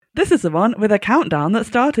This is the one with a countdown that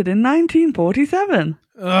started in 1947.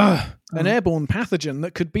 An airborne pathogen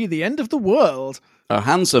that could be the end of the world. A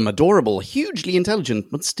handsome, adorable, hugely intelligent,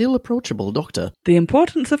 but still approachable doctor. The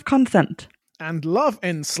importance of consent. And love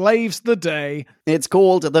enslaves the day. It's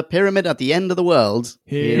called The Pyramid at the End of the World.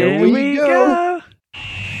 Here we go.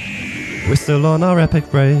 We're still on our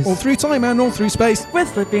epic race. All through time and all through space. We're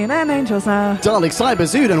slipping and angels now. Dalek, Cyber,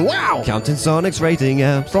 Zood, and wow! Counting Sonic's rating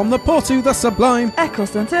apps. From the poor to the sublime.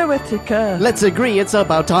 Eccleston to Whittaker. Let's agree it's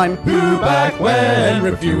about time. Who back when?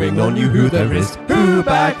 Reviewing on you who there is. Who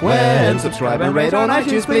back when? Subscribe and rate on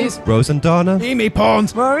iTunes, please. Rose and Donna. Amy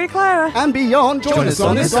Pond. Rory Clara. And beyond, join us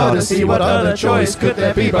on this odyssey. What other choice could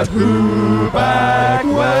there be but Who back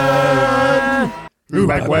when? Who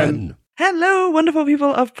back when? Hello, wonderful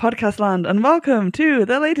people of Podcast Land, and welcome to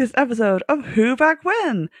the latest episode of Who Back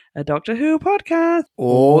When, a Doctor Who podcast.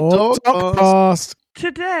 Docpast.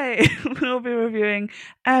 Today, we'll be reviewing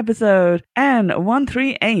episode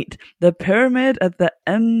N138, The Pyramid at the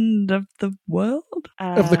End of the World?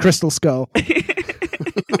 Of the Crystal Skull.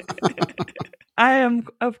 I am,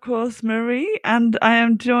 of course, Marie, and I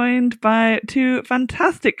am joined by two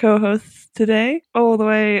fantastic co-hosts today, all the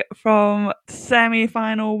way from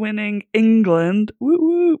semi-final winning England. Whoop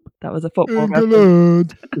whoop. That was a football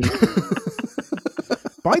reference.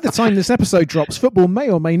 By the time this episode drops, football may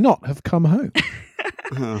or may not have come home.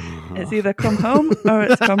 It's either come home or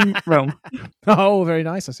it's come Rome. Oh, very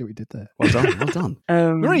nice. I see what you did there. Well done, well done.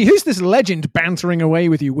 Marie, who's this legend bantering away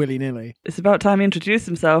with you willy-nilly? It's about time he introduced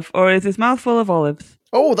himself, or is his mouth full of olives?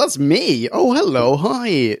 Oh, that's me. Oh, hello.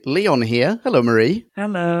 Hi. Leon here. Hello, Marie.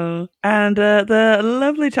 Hello. And the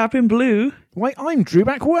lovely chap in blue. Why, I'm Drew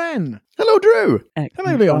back when. Hello, Drew.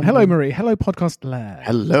 Hello, Leon. Hello, Marie. Hello, Podcast Land.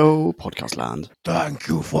 Hello, Podcast Land. Thank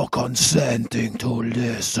you for consenting to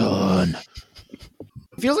listen.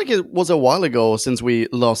 Feels like it was a while ago since we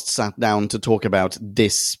last sat down to talk about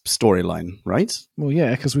this storyline, right? Well,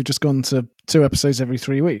 yeah, because we've just gone to 2 episodes every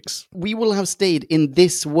 3 weeks. We will have stayed in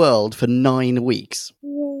this world for 9 weeks.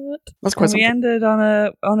 What? That's quite And we something. ended on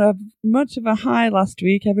a much of a high last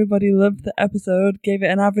week. Everybody loved the episode, gave it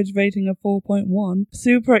an average rating of 4.1.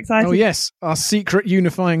 Super excited. Oh, yes, our secret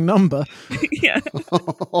unifying number. Yeah.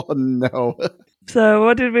 Oh, no. So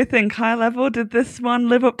what did we think? High level? Did this one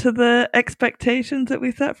live up to the expectations that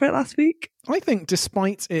we set for it last week? I think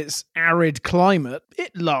despite its arid climate,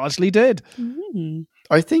 it largely did. Mm.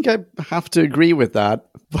 I think I have to agree with that,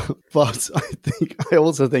 but I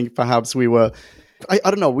also think perhaps we were, I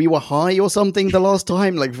don't know, we were high or something the last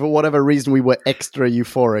time, like for whatever reason we were extra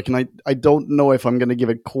euphoric, and I don't know if I'm going to give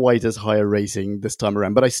it quite as high a rating this time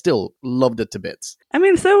around, but I still loved it to bits. I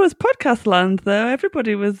mean, so was Podcast Land, though.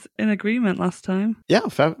 Everybody was in agreement last time. Yeah,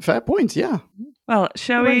 fair point, yeah. Well,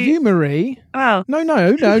 shall Well, we... you, Marie? Well, No.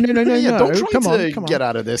 Yeah, don't try Come to on. get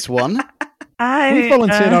out of this one. We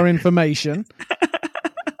volunteered our information.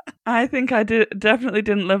 I think I definitely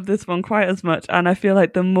didn't love this one quite as much, and I feel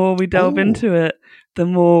like the more we delve into it, the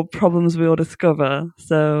more problems we'll discover.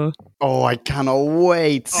 So, Oh, I cannot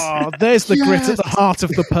wait. Oh, there's the grit at the heart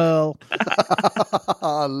of the pearl.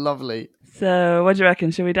 Lovely. so what do you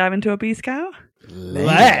reckon? Should we dive into a B-Scow?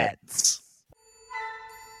 Let's.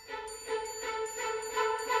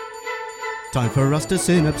 Time for us to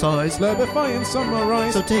synopsize. Clarify and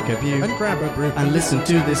summarize. So take a view And grab a brew. and listen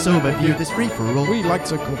to this overview, this free-for-all. We like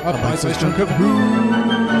to call a bite-sized chunk of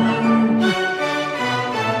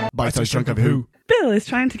Bite-sized chunk of who? Bill is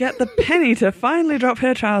trying to get the Penny to finally drop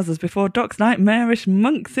her trousers before Doc's nightmarish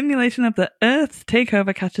monk simulation of the Earth's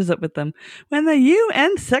takeover catches up with them, when the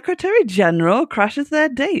UN Secretary General crashes their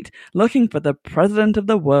date, looking for the President of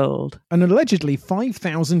the world. An allegedly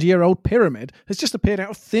 5,000-year-old pyramid has just appeared out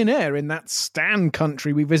of thin air in that Stan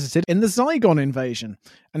country we visited in the Zygon invasion,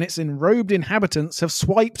 and its enrobed inhabitants have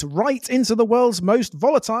swiped right into the world's most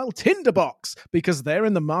volatile tinderbox because they're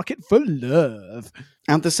in the market for love.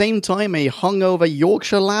 At the same time, a hungover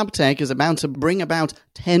Yorkshire lab tech is about to bring about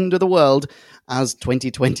 10 to the world as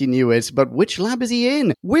 2020 knew it. But which lab is he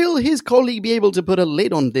in? Will his colleague be able to put a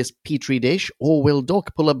lid on this petri dish, or will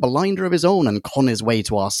Doc pull a blinder of his own and con his way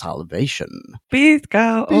to our salvation?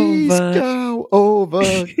 B-Scow over. Go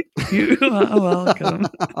over. You are welcome.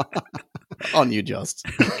 On you just.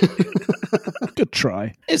 Good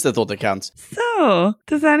try. It's the thought that counts. So,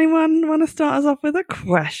 does anyone want to start us off with a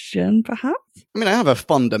question, perhaps? I mean, I have a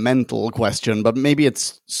fundamental question, but maybe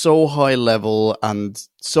it's so high level and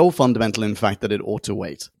so fundamental, in fact, that it ought to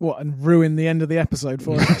wait. What, and ruin the end of the episode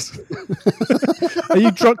for us? Are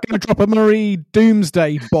you going to drop a Marie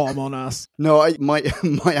Doomsday bomb on us? No, my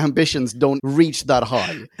ambitions don't reach that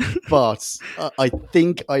high, but I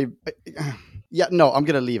think Yeah, no, I'm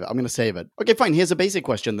going to leave it. I'm going to save it. Okay, fine. Here's a basic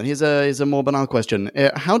question. Then here's a more banal question.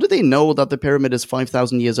 How do they know that the pyramid is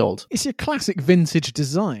 5,000 years old? It's your classic vintage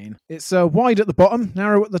design. It's wide at the bottom,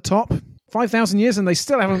 narrow at the top. 5,000 years and they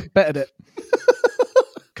still haven't bettered it.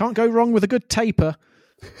 Can't go wrong with a good taper.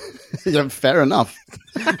 Yeah, fair enough.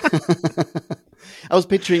 I was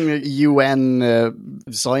picturing UN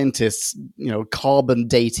scientists, carbon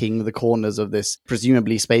dating the corners of this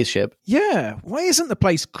presumably spaceship. Yeah, why isn't the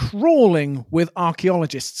place crawling with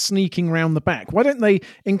archaeologists sneaking round the back? Why don't they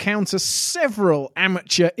encounter several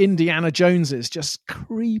amateur Indiana Joneses just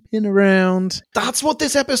creeping around? That's what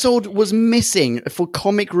this episode was missing. For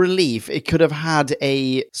comic relief, it could have had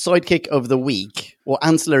a sidekick of the week or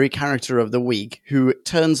ancillary character of the week who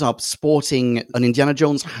turns up sporting an Indiana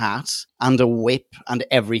Jones hat and a whip and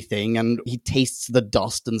everything, and he tastes the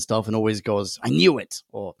dust and stuff and always goes, "I knew it,"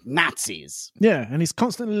 or "Nazis." Yeah, and he's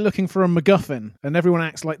constantly looking for a MacGuffin, and everyone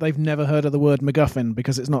acts like they've never heard of the word MacGuffin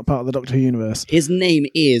because it's not part of the Doctor Who universe. His name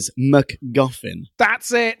is MacGuffin.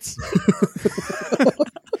 That's it!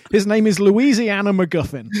 His name is Louisiana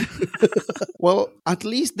MacGuffin. Well, at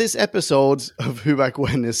least this episode of Who Back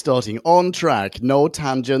When is starting on track. No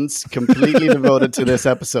tangents, completely devoted to this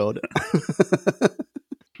episode.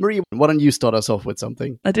 Marie, why don't you start us off with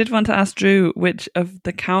something? I did want to ask Drew which of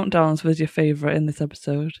the countdowns was your favourite in this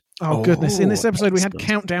episode. Oh, goodness. In this episode, we had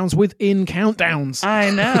countdowns within countdowns. I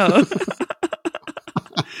know.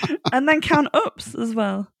 And then count ups as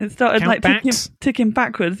well. It started ticking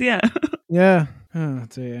backwards, yeah. Yeah. Oh,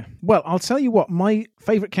 dear. Well, I'll tell you what, my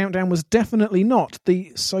favourite countdown was definitely not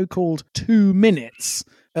the so-called 2 minutes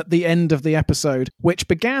at the end of the episode, which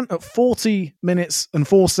began at 40 minutes and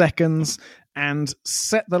 4 seconds and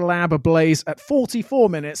set the lab ablaze at 44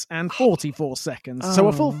 minutes and 44 seconds. So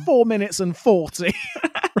a full 4 minutes and 40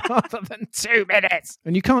 rather than 2 minutes.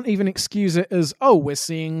 And you can't even excuse it as, we're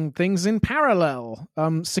seeing things in parallel,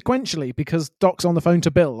 sequentially, because Doc's on the phone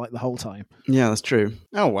to Bill like the whole time. Yeah, that's true.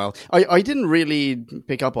 Oh, well. I didn't really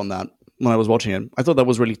pick up on that when I was watching it. I thought that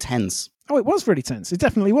was really tense. Oh, it was really tense. It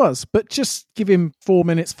definitely was. But just give him 4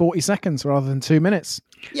 minutes, 40 seconds rather than 2 minutes.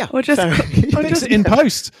 Yeah. Or just fix it in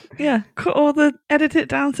post. Yeah. Edit it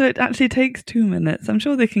down so it actually takes 2 minutes. I'm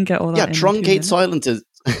sure they can get all that in truncate silences,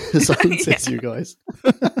 you guys.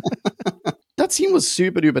 That scene was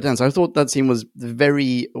super duper tense. I thought that scene was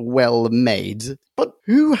very well made. But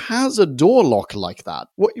who has a door lock like that?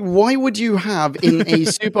 Why would you have, in a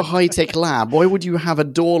super high-tech lab, why would you have a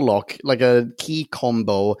door lock, like a key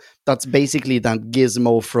combo, that's basically that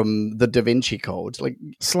gizmo from the Da Vinci Code? /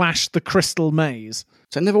 the Crystal Maze.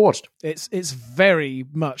 So I never watched. It's very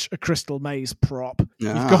much a Crystal Maze prop.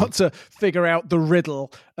 You've got to figure out the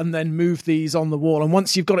riddle and then move these on the wall. And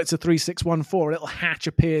once you've got it to 3614, a little hatch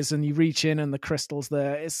appears and you reach in and the crystal's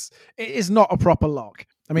there. It is not a proper lock.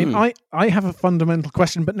 I mean, I have a fundamental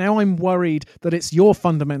question, but now I'm worried that it's your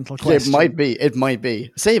fundamental question. It might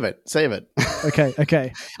be. Save it.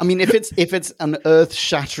 Okay. I mean, if it's an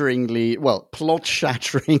earth-shatteringly,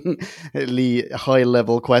 plot-shatteringly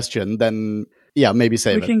high-level question, then yeah, maybe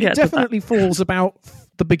save it. It definitely falls about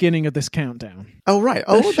the beginning of this countdown. Oh, right.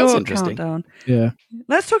 The that's short interesting. Countdown. Yeah.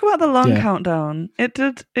 Let's talk about the long countdown. It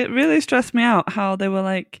really stressed me out how they were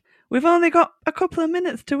like, we've only got a couple of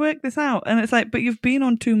minutes to work this out. And it's like, but you've been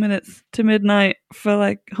on 2 minutes to midnight for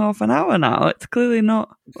like half an hour now. It's clearly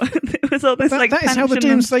not. It was all this that is how the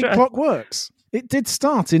Doomsday Clock works. It did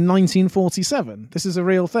start in 1947. This is a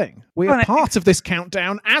real thing. We are part of this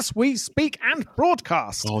countdown as we speak and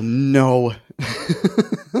broadcast. Oh, no.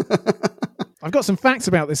 I've got some facts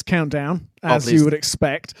about this countdown, as you would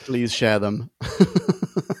expect. Please share them.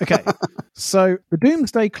 Okay. So the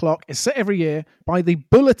Doomsday Clock is set every year by the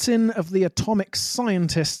Bulletin of the Atomic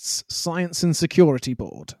Scientists Science and Security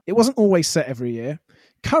Board. It wasn't always set every year.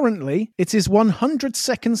 Currently, it is 100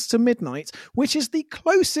 seconds to midnight, which is the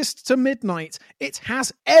closest to midnight it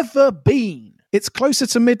has ever been. It's closer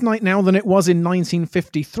to midnight now than it was in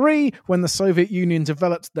 1953 when the Soviet Union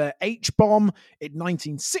developed their H-bomb, in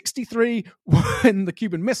 1963 when the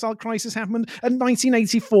Cuban Missile Crisis happened, and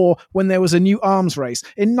 1984 when there was a new arms race.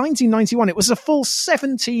 In 1991, it was a full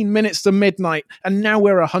 17 minutes to midnight, and now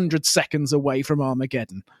we're 100 seconds away from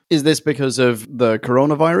Armageddon. Is this because of the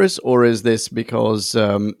coronavirus, or is this because,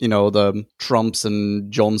 the Trumps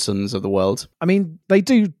and Johnsons of the world? I mean, they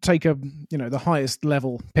do take the highest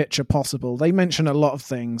level picture possible. They mention a lot of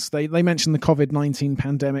things. They mention the COVID-19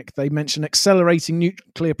 pandemic. They mention accelerating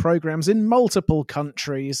nuclear programs in multiple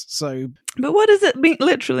countries. But what does it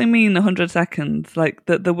literally mean, 100 seconds? Like,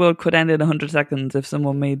 that the world could end in 100 seconds if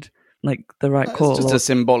someone made like the right call. It's just a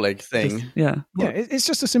symbolic thing. Yeah. Yeah, it's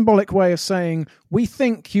just a symbolic way of saying we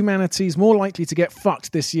think humanity's more likely to get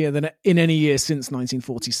fucked this year than in any year since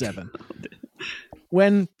 1947.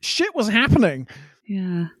 When shit was happening.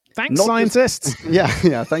 Yeah. Thanks, scientists.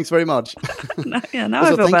 Yeah, thanks very much. Now Also,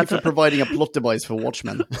 I feel thank better. you for providing a plot device for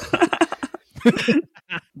Watchmen.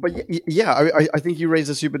 But I think you raised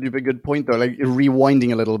a super duper good point though, like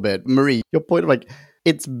rewinding a little bit. Marie, your point of like,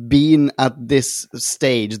 it's been at this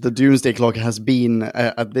stage, the Doomsday Clock has been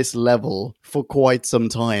at this level for quite some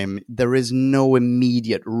time. There is no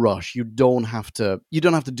immediate rush. You don't have to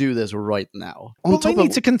do this right now. Well, they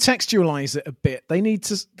need to contextualize it a bit.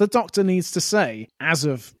 The Doctor needs to say, as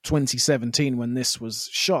of 2017 when this was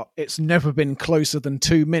shot, it's never been closer than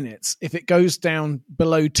 2 minutes. If it goes down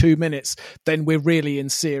below 2 minutes, then we're really in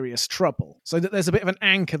serious trouble. So that there's a bit of an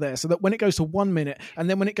anchor there, so that when it goes to 1 minute and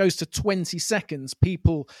then when it goes to 20 seconds, people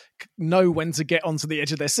know when to get onto the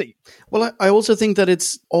edge of their seat. Well, I also think that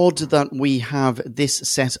it's odd that we have this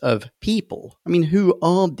set of people. I mean, who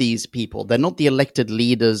are these people? They're not the elected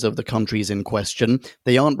leaders of the countries in question.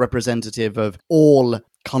 They aren't representative of all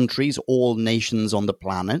countries, all nations on the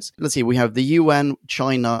planet. Let's see, we have the UN,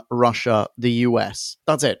 China, Russia, the US.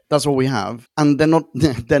 That's it. That's what we have. And they're not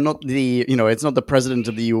the, it's not the president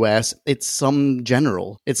of the US. It's some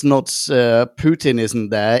general. It's not Putin isn't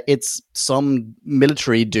there. It's some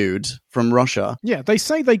military dude from Russia. Yeah, they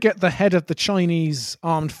say they get the head of the Chinese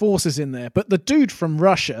armed forces in there, but the dude from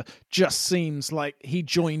Russia just seems like he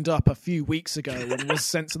joined up a few weeks ago and was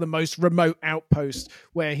sent to the most remote outpost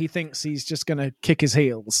where he thinks he's just going to kick his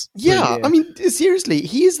heels. Yeah, I mean, seriously,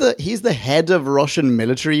 he's the head of Russian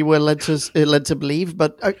military, we're led to believe.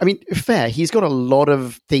 But I mean, fair, he's got a lot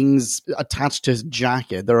of things attached to his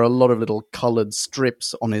jacket. There are a lot of little colored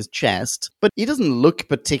strips on his chest, but he doesn't look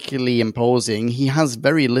particularly imposing. He has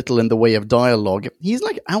very little in the way of dialogue. He's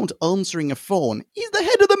like out answering a phone. He's the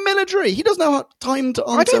head of the military. He doesn't have time to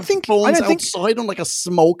answer phones outside on like a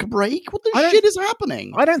smoke break. What the shit is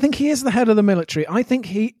happening? I don't think he is the head of the military. I think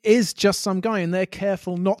he is just some guy and they're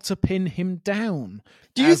careful not to pin him down.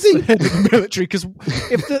 Do you think the head of the military? Because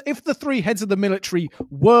if the three heads of the military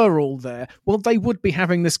were all there, well, they would be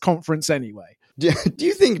having this conference anyway. Do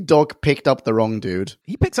you think Doc picked up the wrong dude?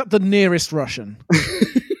 He picked up the nearest Russian.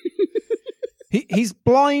 He's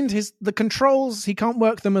blind. The controls, he can't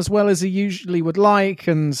work them as well as he usually would like,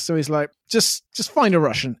 and so he's like, just find a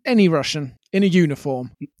Russian, any Russian in a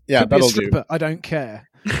uniform. Yeah, that'll do. I don't care.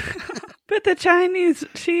 But the Chinese,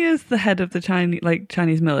 she is the head of the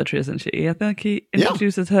Chinese military, isn't she? I think he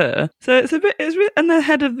introduces her. So it's and the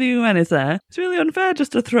head of the UN is there. It's really unfair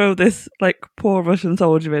just to throw this like poor Russian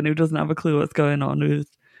soldier in who doesn't have a clue what's going on, who's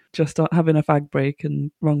just having a fag break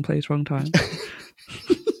and wrong place, wrong time.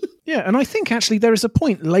 Yeah, and I think actually there is a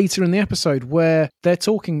point later in the episode where they're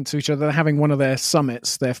talking to each other, they're having one of their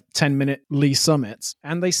summits, their 10-minute Lee summits,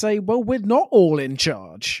 and they say, well, we're not all in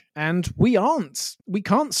charge, and we aren't. We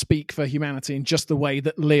can't speak for humanity in just the way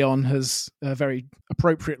that Leon has very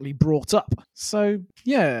appropriately brought up. So,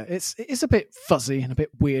 yeah, it is a bit fuzzy and a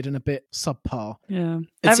bit weird and a bit subpar. Yeah.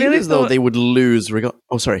 It seems as though they would lose...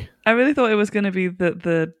 Oh, sorry. I really thought it was going to be that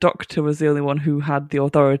the Doctor was the only one who had the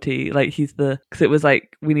authority. Like, because it was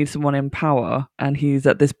like, we need someone in power, and he's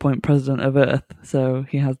at this point president of Earth, so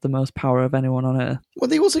he has the most power of anyone on Earth. Well,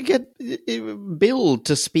 they also get Bill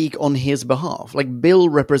to speak on his behalf. Like, Bill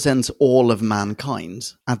represents all of mankind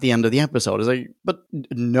at the end of the episode. It's like, but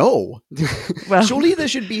no. Well, surely there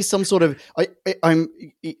should be some sort of...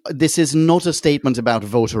 This is not a statement about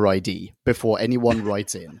voter ID before anyone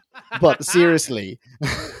writes in. But seriously...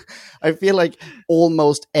 I feel like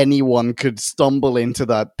almost anyone could stumble into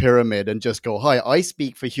that pyramid and just go, hi, I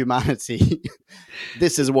speak for humanity.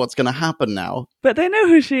 This is what's going to happen now. But they know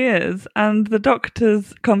who she is, and the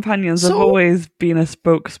Doctor's companions have always been a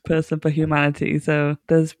spokesperson for humanity, so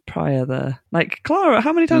there's prior there. Like Clara,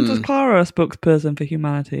 how many times was Clara a spokesperson for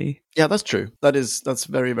humanity? Yeah, that's true. That's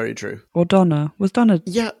very, very true. Or Donna. Was Donna...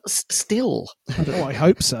 Yeah, still. Oh, I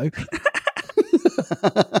hope so.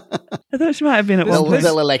 I thought she might have been at one point.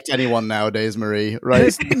 They'll elect anyone nowadays, Marie, right?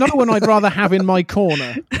 There's no one I'd rather have in my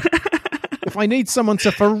corner. If I need someone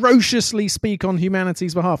to ferociously speak on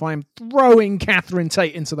humanity's behalf, I am throwing Catherine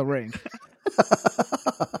Tate into the ring. Do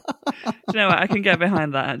you know what? I can get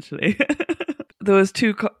behind that, actually. There was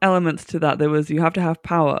two elements to that. There was, you have to have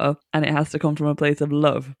power, and it has to come from a place of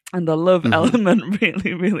love. And the love element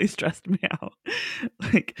really, really stressed me out.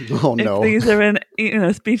 Like, if these are in,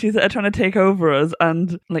 species that are trying to take over us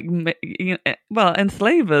and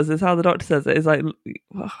enslave us is how the Doctor says it. It's like,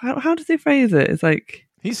 how does he phrase it? It's like,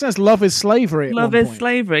 He says love is slavery at Love one is point.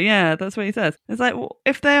 slavery. Yeah, that's what he says. It's like, well,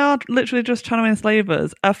 if they are literally just trying to enslave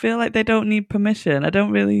us, I feel like they don't need permission. I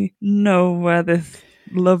don't really know where this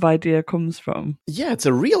love idea comes from. Yeah, it's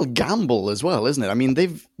a real gamble as well, isn't it? I mean,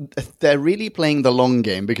 they're really playing the long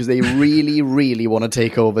game because they really, really want to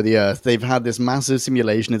take over the Earth. They've had this massive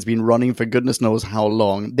simulation. It's been running for goodness knows how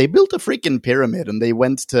long. They built a freaking pyramid and they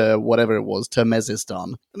went to whatever it was,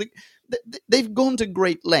 Turkmenistan. They've gone to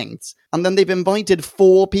great lengths, and then they've invited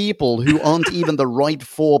 4 people who aren't even the right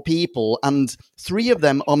 4 people, and 3 of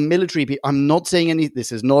them are military people. I'm not saying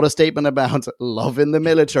this is not a statement about love in the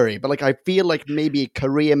military, but like I feel like maybe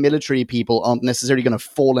career military people aren't necessarily going to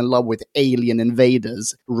fall in love with alien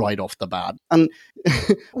invaders right off the bat. And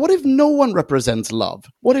what if no one represents love?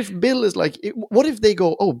 What if Bill is like, what if they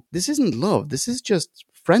go, oh, this isn't love, this is just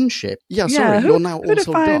friendship. Yeah, sorry, you're now who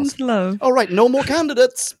also defines dust. love? All right, no more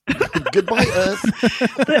candidates. Goodbye, Earth.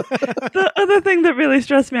 The other thing that really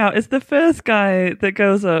stressed me out is the first guy that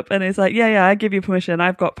goes up and is like, yeah, I give you permission,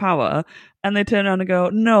 I've got power. And they turn around and go,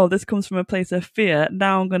 no, this comes from a place of fear.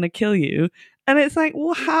 Now I'm going to kill you. And it's like,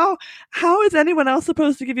 well, how is anyone else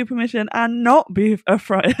supposed to give you permission and not be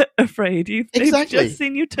afraid? They've just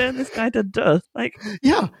seen you turn this guy to dust. Like,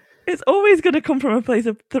 yeah. It's always going to come from a place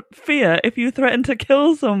of fear if you threaten to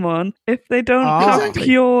kill someone if they don't have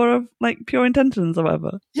pure intentions or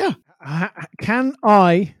whatever. Yeah. Can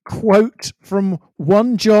I quote from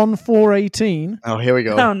 1 John 4:18? Oh, here we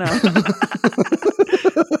go. Oh, no.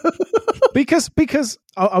 because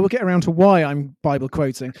I will get around to why I'm Bible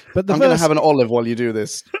quoting. But I'm going to have an olive while you do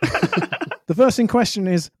this. The verse in question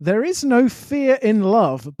is, there is no fear in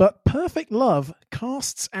love, but perfect love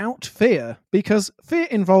casts out fear, because fear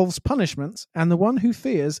involves punishment, and the one who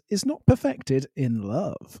fears is not perfected in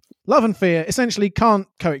love. Love and fear essentially can't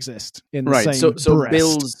coexist in the same so breast.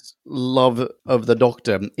 Bill's love of the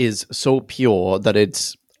Doctor is so pure that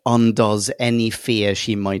it undoes any fear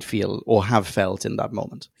she might feel or have felt in that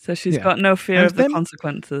moment. So she's got no fear of the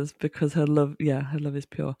consequences because her love is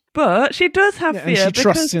pure. But she does have fear. And she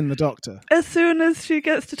trusts in the Doctor. As soon as she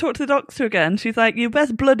gets to talk to the Doctor again, she's like, you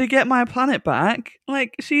best bloody get my planet back.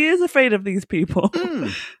 Like, she is afraid of these people.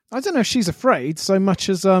 I don't know if she's afraid so much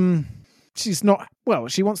as she's not. Well,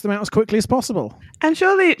 she wants them out as quickly as possible. And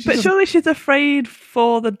surely she's afraid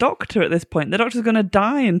for the Doctor at this point. The Doctor's going to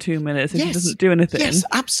die in 2 minutes if she doesn't do anything. Yes,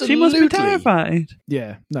 absolutely. She must be terrified.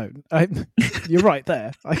 Yeah, no, you're right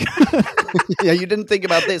there. Yeah, you didn't think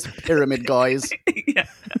about this, pyramid guys. Yeah.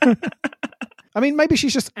 I mean, maybe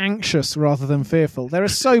she's just anxious rather than fearful. There are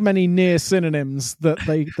so many near synonyms that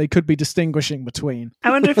they could be distinguishing between.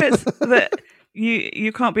 I wonder if it's that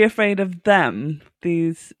you can't be afraid of them,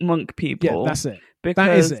 these monk people. Yeah, that's it.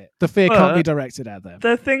 That is it. The fear can't be directed at them.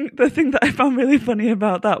 The thing that I found really funny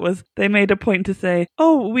about that was they made a point to say,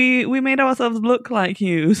 "Oh, we made ourselves look like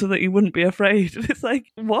you so that you wouldn't be afraid." And it's like,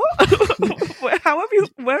 what? How have you?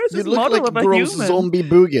 Where is this model of a human? Zombie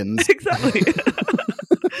boogans. Exactly.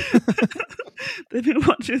 They've been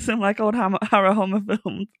watching some old horror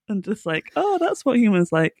films and just oh, that's what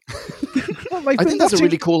humans like. I think that's a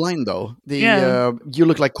really cool line, though. You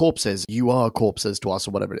look like corpses. You are corpses to us,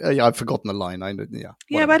 or whatever. I've forgotten the line.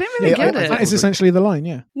 Yeah, but I didn't really get it. That is essentially the line,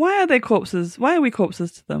 yeah. Why are they corpses? Why are we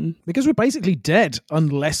corpses to them? Because we're basically dead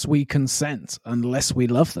unless we consent, unless we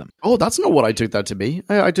love them. Oh, that's not what I took that to be.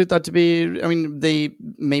 I took that to be, I mean,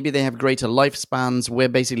 maybe they have greater lifespans. We're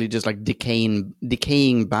basically just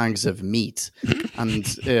decaying bags of meat. And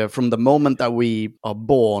from the moment that we are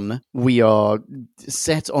born, we are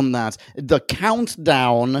set on that. The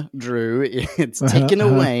countdown, Drew, it's taken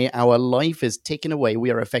away. Our life is taken away.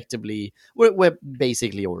 We are effectively, we're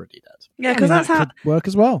basically already dead. Yeah, because that's how could work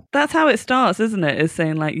as well. That's how it starts, isn't it? Is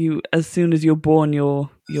saying you, as soon as you're born, your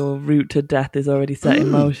route to death is already set in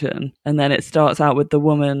motion, and then it starts out with the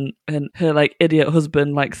woman and her idiot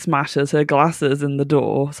husband smashes her glasses in the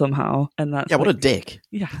door somehow, and that's what a dick.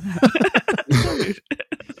 Yeah.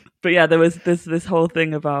 But yeah, there was this whole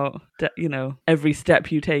thing about every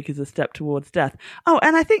step you take is a step towards death. Oh,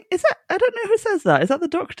 and I think I don't know who says that. Is that the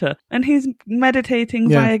Doctor? And he's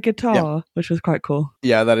meditating via guitar, which was quite cool.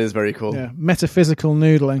 Yeah, that is very cool. Yeah, metaphysical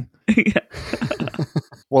noodling. Yeah.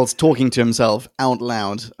 Whilst talking to himself out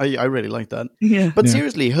loud. I really like that. Yeah. But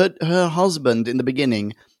seriously, her husband in the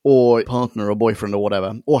beginning or partner or boyfriend or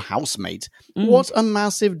whatever, or housemate. What a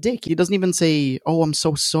massive dick. He doesn't even say, oh, I'm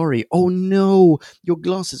so sorry. Oh, no, your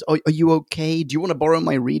glasses. Are you okay? Do you want to borrow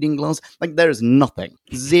my reading glass? Like, there's nothing.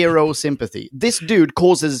 Zero sympathy. This dude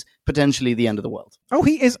causes potentially the end of the world. Oh,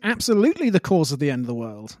 he is absolutely the cause of the end of the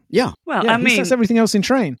world. Yeah. Well, Yeah, I he mean, sets everything else in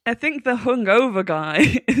train. I think the hungover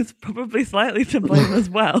guy is probably slightly to blame as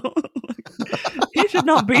well. He should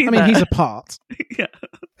not be I mean, there. he's a part. Yeah.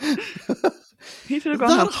 He should have gone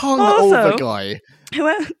That home. hungover Also,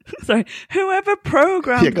 guy. whoever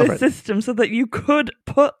programmed go the for it. system so that you could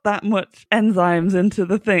put that much enzymes into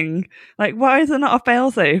the thing, like, why is there not a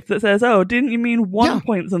failsafe that says, oh, didn't you mean 1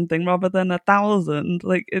 point something rather than 1,000?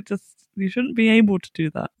 Like, it just, you shouldn't be able to do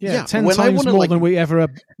that. Yeah, 10 when I times wanna, more like- than we ever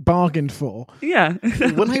bargained for. Yeah.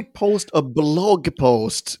 When I post a blog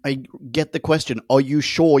post, I get the question, are you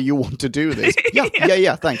sure you want to do this?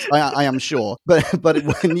 Yeah, thanks. I am sure. But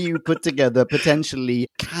when you put together potentially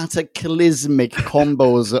cataclysmic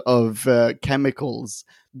combos of chemicals,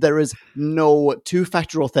 there is no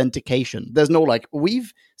two-factor authentication. There's no like,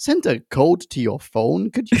 we've sent a code to your phone.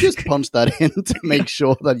 Could you just punch that in to make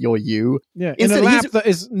sure that you're you? Yeah, in Instead, a lab he's- that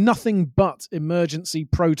is nothing but emergency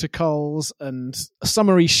protocols and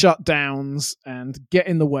summary shutdowns and get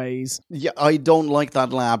in the ways. Yeah, I don't like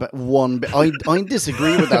that lab one bit. I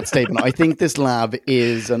disagree with that statement. I think this lab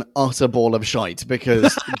is an utter ball of shite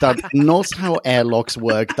because that's not how airlocks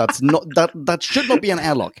work. That's not that should not be an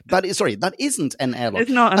airlock. That isn't an airlock. It's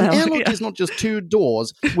not an airlock, yeah. is not just two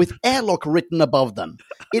doors with airlock written above them.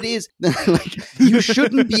 It is like you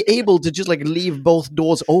shouldn't be able to just like leave both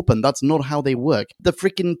doors open. That's not how they work. The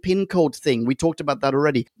freaking pin code thing, we talked about that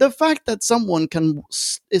already. The fact that someone can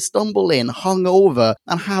stumble in hungover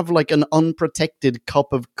and have like an unprotected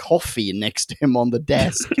cup of coffee next to him on the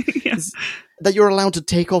desk. is- that you're allowed to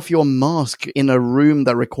take off your mask in a room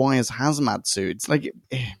that requires hazmat suits. Like,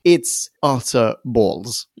 it's utter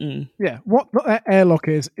balls. Yeah, what that airlock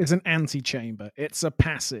is an antechamber. It's a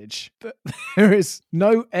passage. There is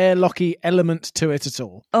no airlocky element to it at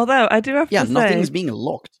all. Although, I do have Yeah, to say, nothing's being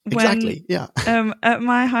locked. Exactly, yeah. at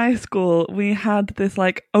my high school, we had this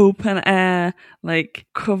like open air, like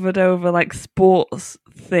covered over like sports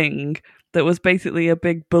thing that was basically a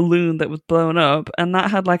big balloon that was blown up, and that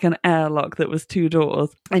had like an airlock that was two doors,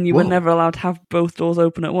 and you were Whoa. never allowed to have both doors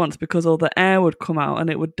open at once because all the air would come out and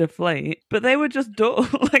it would deflate. But they were just doors,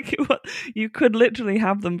 like you could literally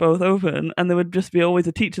have them both open, and there would just be always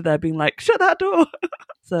a teacher there being like, "Shut that door."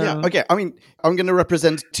 So Yeah, okay. I mean, I'm going to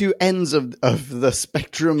represent two ends of the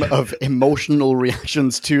spectrum of emotional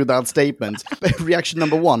reactions to that statement. Reaction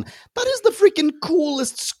number one, that is the freaking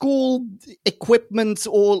coolest school equipment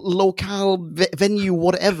or locale venue,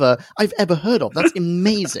 whatever, I've ever heard of. That's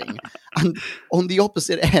amazing. And on the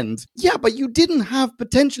opposite end, yeah, but you didn't have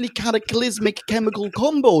potentially cataclysmic chemical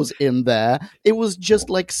combos in there. It was just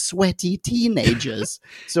like sweaty teenagers.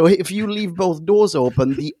 So if you leave both doors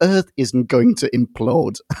open, the earth isn't going to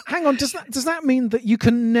implode. Hang on, does that mean that you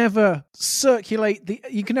can never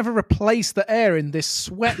you can never replace the air in this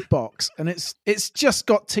sweat box, and it's just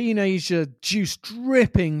got teenager juice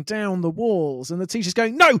dripping down the walls, and the teacher's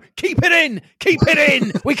going, "No, keep it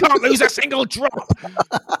in, we can't lose a single drop."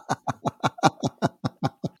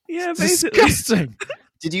 yeah, It's basically. disgusting.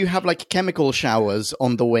 Did you have like chemical showers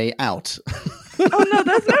on the way out? Oh no,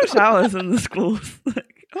 there's no showers in the schools.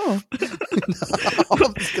 Like, oh. All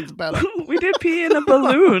of this gets better. We did pee in a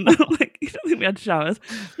balloon. Like, you don't think we had showers?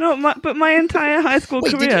 No, but my entire high school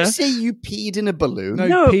Wait, career. did you say you peed in a balloon?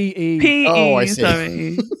 No, PE. PE. Oh, I see.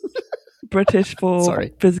 Sorry. British for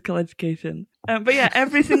Sorry. physical education. But yeah,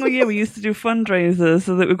 every single year we used to do fundraisers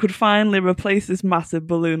so that we could finally replace this massive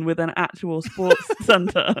balloon with an actual sports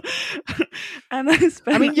centre. And I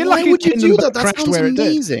spent. I mean, you're Why lucky would you Tindon do that? That crashed sounds where it did.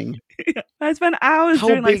 amazing. I spent hours How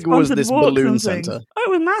doing like big was sponsored this walks balloon and things. centre? Oh, it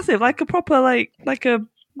was massive, like a proper like a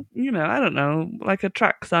I don't know, like a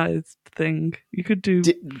track sized thing. You could do.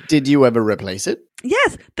 Did you ever replace it?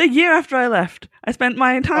 Yes, the year after I left, I spent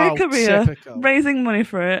my entire Oh, career typical. raising money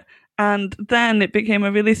for it, and then it became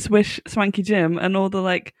a really swanky gym, and all the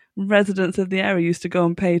like residents of the area used to go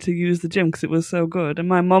and pay to use the gym because it was so good. And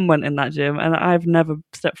my mum went in that gym, and I've never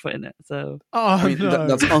stepped foot in it. So Oh, I mean, no.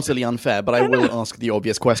 that's utterly unfair, but I will ask the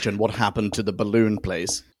obvious question. What happened to the balloon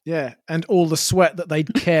place? Yeah, and all the sweat that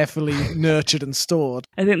they'd carefully nurtured and stored.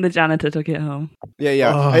 I think the janitor took it home.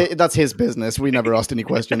 Yeah. Oh. That's his business. We never asked any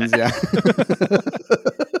questions, yeah.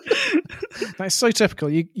 That's so typical.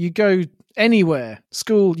 You go anywhere,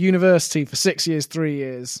 school, university for 6 years, 3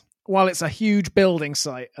 years, while it's a huge building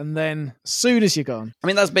site, and then as soon as you're gone. I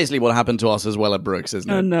mean, that's basically what happened to us as well at Brooks, isn't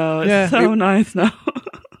it? Oh no, it's Yeah. so nice now.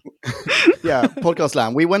 Yeah, Podcast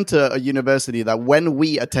Land. We went to a university that when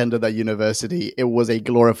we attended that university, it was a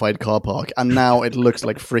glorified car park, and now it looks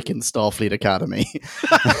like freaking Starfleet Academy.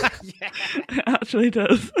 It actually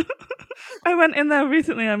does. I went in there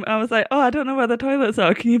recently and I was like, oh, I don't know where the toilets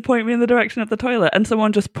are. Can you point me in the direction of the toilet? And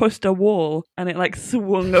someone just pushed a wall and it like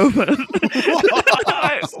swung over.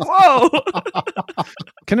 Like, whoa.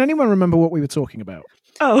 Can anyone remember what we were talking about?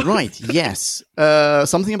 Oh, Right, yes.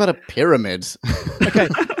 Something about a pyramid. Okay.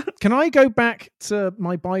 Can I go back to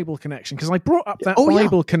my Bible connection? Because I brought up that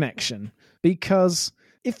Bible connection because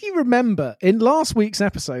if you remember, in last week's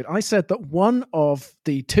episode, I said that one of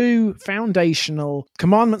the two foundational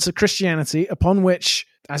commandments of Christianity upon which,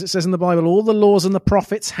 as it says in the Bible, all the laws and the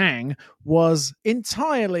prophets hang, was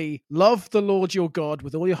entirely love the Lord your God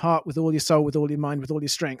with all your heart, with all your soul, with all your mind, with all your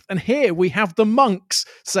strength. And here we have the monks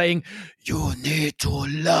saying, you need to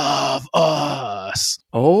love us.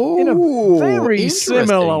 Oh, In a very interesting.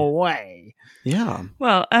 similar way. Yeah.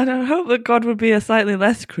 well, and I hope that God would be a slightly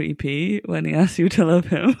less creepy when he asks you to love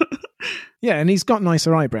him. Yeah, and he's got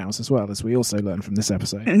nicer eyebrows as well, as we also learned from this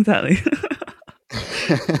episode. Exactly.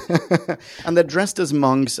 And they're dressed as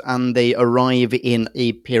monks and they arrive in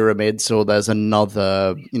a pyramid, so there's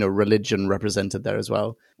another, religion represented there as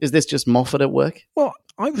well. Is this just Moffat at work? Well,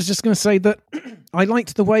 I was just going to say that I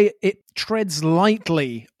liked the way it treads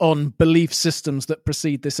lightly on belief systems that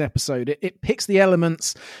precede this episode. It picks the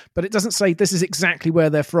elements, but it doesn't say this is exactly where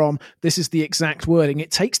they're from, this is the exact wording.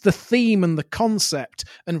 It takes the theme and the concept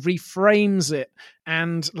and reframes it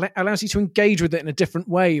and allows you to engage with it in a different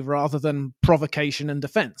way rather than provocation and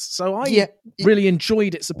defense. So I really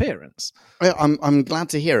enjoyed its appearance. I'm glad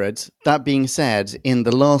to hear it. That being said, in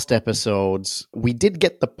the last episodes, we did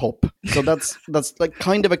get the Pope. So that's like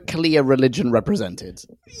kind of a clear religion represented.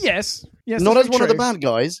 Yes. Not as one of the bad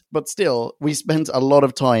guys, but still, we spent a lot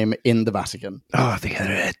of time in the Vatican. Oh, the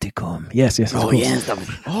Hereticum. Yes. Of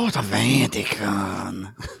course. The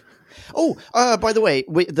Vatican. Oh, by the way,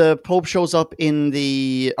 the Pope shows up in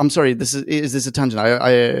the... I'm sorry, is this a tangent?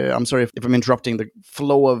 I'm sorry if I'm interrupting the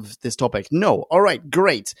flow of this topic. No. All right,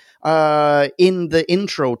 great. In the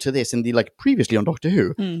intro to this, in the previously on Doctor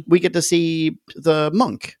Who, we get to see the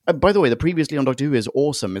monk. By the way, the previously on Doctor Who is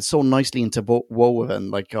awesome. It's so nicely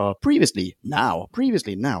interwoven, previously, now.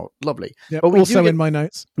 Lovely. Yep, But we also in my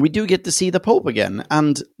notes. we do get to see the Pope again.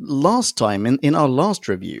 And last time, in our last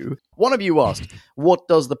review, one of you asked, what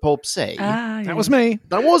does the Pope say? That was me.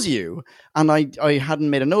 That was you. And I hadn't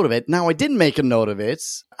made a note of it. Now I did make a note of it.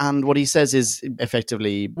 And what he says is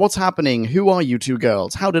effectively, what's happening? Who are you two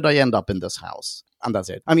girls? How did I end up in this house? And that's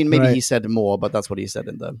it. I mean, maybe Right. he said more, but that's what he said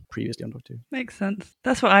in the previously on Doctor Who. Makes sense.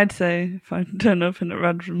 That's what I'd say if I turned up in a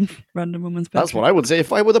random woman's bedroom. That's what I would say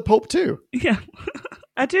if I were the Pope too. Yeah.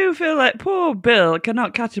 I do feel like poor Bill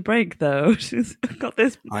cannot catch a break, though. She's got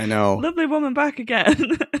this I know. lovely woman back again,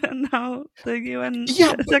 and now the UN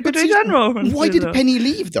But Secretary see, General. runs why through did the door. Penny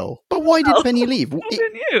leave though? But why did Penny leave? What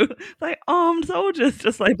you? Like armed soldiers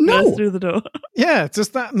just No. burst through the door. Yeah, does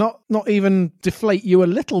that not even deflate you a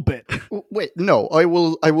little bit? Wait, no, I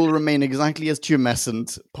will remain exactly as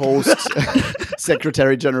tumescent post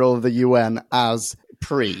Secretary General of the UN as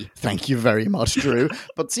pre. Thank you very much, Drew.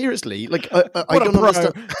 But seriously, I don't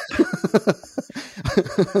understand.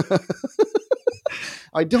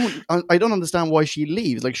 I don't understand why she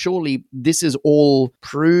leaves. Surely this is all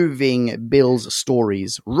proving Bill's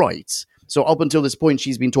stories right. So up until this point,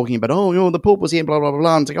 she's been talking about, the Pope was here, blah, blah, blah,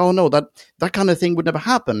 blah. And it's like, oh, no, that kind of thing would never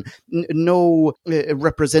happen. No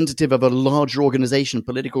representative of a larger organization,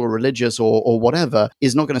 political or religious or whatever,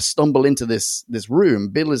 is not going to stumble into this room.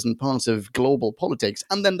 Bill isn't part of global politics.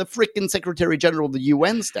 And then the frickin' Secretary General of the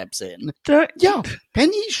UN steps in. Yeah,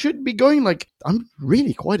 Penny should be going I'm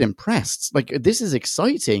really quite impressed. This is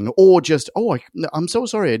exciting. Or just, I'm so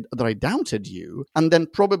sorry that I doubted you. And then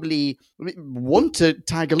probably want to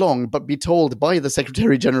tag along, but be told by the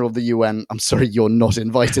Secretary General of the UN, I'm sorry, you're not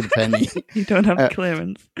invited, Penny. You don't have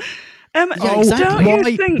clearance. exactly. Don't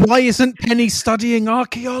you think... Why isn't Penny studying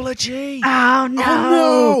archaeology? Oh, no.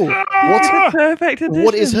 Oh, no. What's the perfect addition?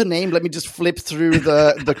 What is her name? Let me just flip through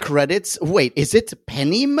the credits. Wait, is it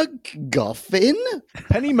Penny McGuffin?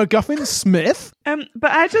 Penny McGuffin Smith?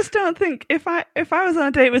 But I just don't think if I was on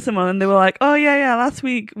a date with someone and they were like, oh yeah, last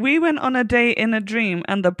week we went on a date in a dream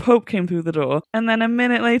and the Pope came through the door, and then a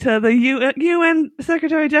minute later the UN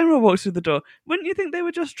Secretary General walks through the door, wouldn't you think they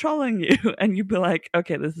were just trolling you? And you'd be like,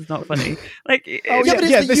 okay, this is not funny. but it's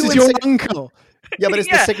the this is UN your uncle. Yeah, but it's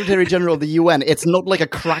the Secretary General of the UN. It's not like a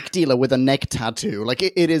crack dealer with a neck tattoo.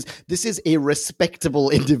 This is a respectable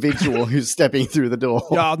individual who's stepping through the door.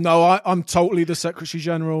 Yeah, no, I'm totally the Secretary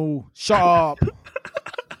General. Shut up.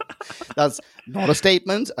 Not a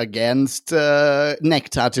statement against neck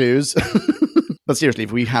tattoos. But seriously,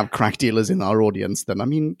 if we have crack dealers in our audience, then, I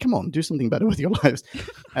mean, come on, do something better with your lives.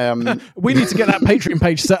 We need to get that Patreon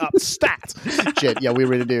page set up. Stat! Shit, yeah, we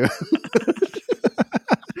really do.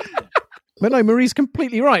 But no, Marie's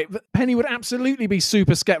completely right. Penny would absolutely be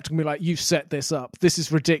super skeptical and be like, you set this up. This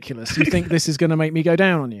is ridiculous. You think this is going to make me go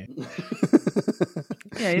down on you?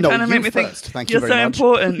 Yeah, you're trying to make me first. think Thank you're you so very much.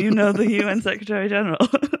 important. You know the UN Secretary General.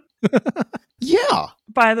 Yeah.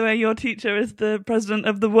 By the way, your teacher is the president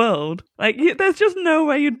of the world. Like, there's just no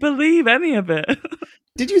way you'd believe any of it.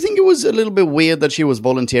 Did you think it was a little bit weird that she was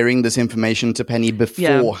volunteering this information to Penny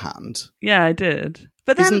beforehand? Yeah, I did.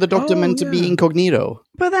 But then, Isn't the doctor meant to be incognito?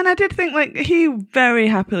 But then I did think, like, he very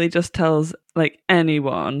happily just tells, like,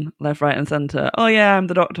 anyone, left, right, and centre, oh yeah, I'm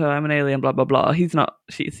the doctor, I'm an alien, blah, blah, blah. He's not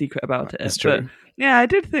secret about it. That's true. But, yeah, I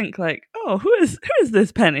did think, like, oh, who is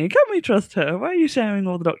this Penny? Can we trust her? Why are you sharing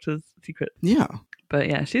all the doctor's secrets? Yeah. But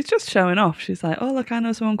yeah, she's just showing off. She's like, oh, look, I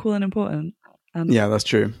know someone cool and important. And Yeah, that's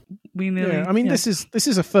true. we nearly... Yeah, I mean, this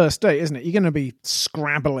is a first date, isn't it? You're going to be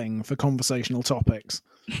scrabbling for conversational topics.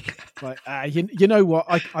 Like, you know what?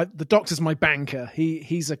 The doctor's my banker.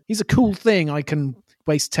 He's a cool thing I can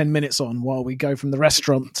waste 10 minutes on while we go from the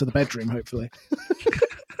restaurant to the bedroom, hopefully.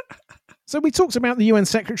 So we talked about the UN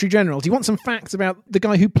Secretary General. Do you want some facts about the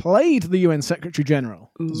guy who played the UN Secretary General?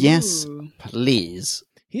 Yes, Ooh. please.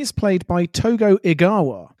 He is played by Togo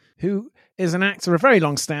Igawa, who is an actor of very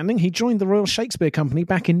long standing. He joined the Royal Shakespeare Company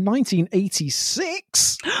back in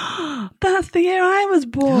 1986. That's the year I was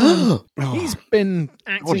born. He's been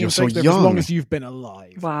acting you're in so Shakespeare for as young. long as you've been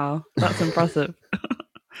alive. Wow, that's impressive.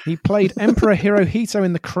 He played Emperor Hirohito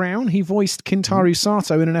in The Crown. He voiced Kintaro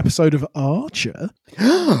Sato in an episode of Archer.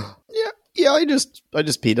 Yeah, I just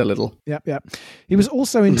peed a little. Yep. He was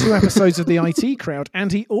also in 2 episodes of The IT Crowd, and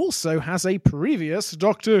he also has a previous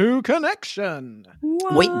Doctor Who connection.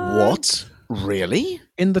 Wait, what? Really?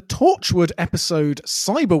 In the Torchwood episode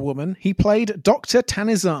Cyberwoman, he played Dr.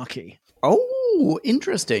 Tanizaki. Oh,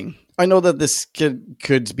 interesting. I know that this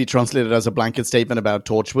could be translated as a blanket statement about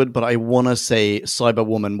Torchwood, but I want to say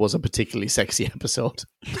Cyberwoman was a particularly sexy episode.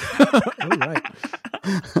 Oh, right.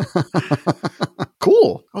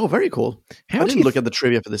 Cool. Oh, very cool. How I do didn't you look at the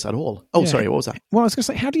trivia for this at all. Oh, Yeah. sorry, what was that? Well, I was going to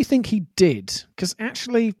say, how do you think he did? Because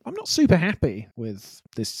actually, I'm not super happy with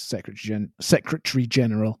this Secretary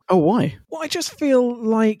General. Oh, why? Well, I just feel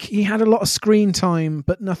like he had a lot of screen time,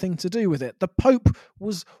 but nothing to do with it. The Pope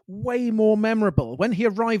was way more memorable. When he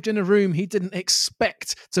arrived in a room he didn't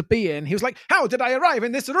expect to be in, he was like, how did I arrive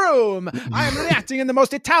in this room? I am reacting in the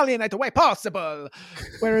most Italianate way possible.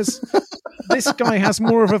 Whereas this guy has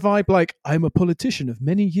more of a vibe like, I'm a politician of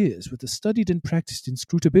many years with a studied and practiced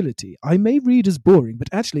inscrutability. I may read as boring, but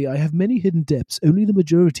actually I have many hidden depths, only the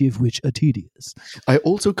majority of which are tedious. I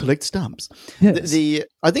also collect stamps. Yes.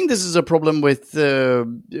 I think this is a problem with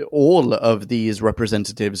all of these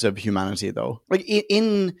representatives of humanity, though. Like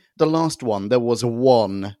in the last one, there was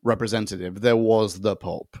one representative. There was the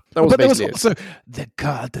Pope. That was But there was basically it. also the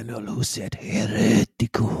Cardinal who said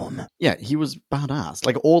hereticum. Yeah, he was badass.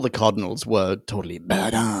 Like all the cardinals were totally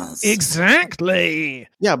badass. Exactly.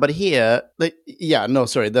 Yeah, but here,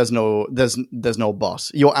 there's no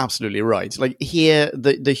boss. You're absolutely right. Like here,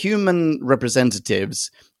 the human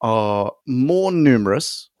representatives are more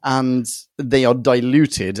numerous and they are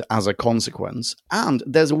diluted as a consequence. And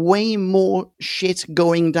there's way more shit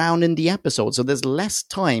going down in the episode, so there's less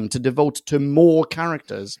time to devote to more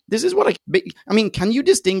characters. This is what I mean, can you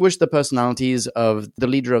distinguish the personalities of the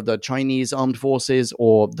leader of the Chinese armed forces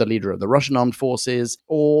or the leader of the Russian armed forces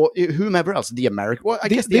or whomever else? The American? Well, I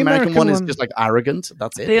guess the American one is just like arrogant.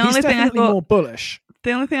 That's it. The He's only thing I definitely thought, more bullish.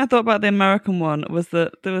 the only thing I thought about the American one was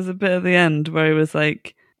that there was a bit at the end where he was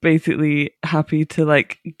like basically happy to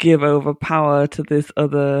like give over power to this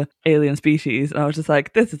other alien species, and I was just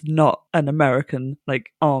like, this is not an American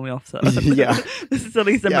like army officer. Yeah. This is at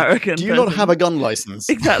least American. Do you not person. have a gun license?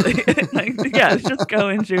 Exactly. Like, yeah, it's just go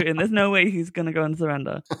and shooting. There's no way he's going to go and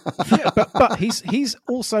surrender. Yeah, but he's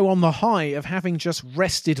also on the high of having just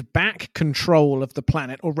wrested back control of the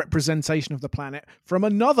planet or representation of the planet from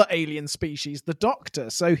another alien species, the Doctor.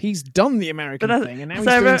 So he's done the American thing, and now he's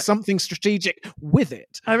doing something strategic with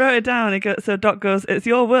it. I wrote it down. So Doc goes, "It's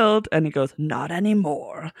your world," and he goes, "Not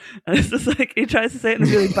anymore." And it's just like he tries to say it in a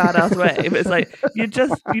really badass way, but it's like you're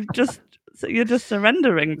just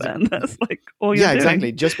surrendering. Then that's like all you're doing.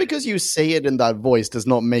 Exactly. Just because you say it in that voice does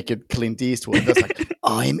not make it Clint Eastwood. That's like,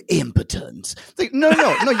 I'm impotent. It's like, no,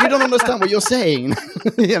 you don't understand what you're saying.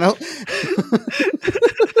 You know.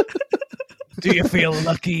 Do you feel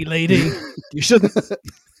lucky, lady? You shouldn't.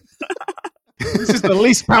 This is the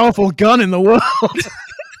least powerful gun in the world.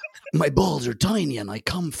 my balls are tiny and I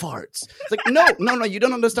come farts. It's like, no, you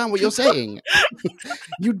don't understand what you're saying.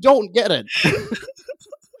 You don't get it.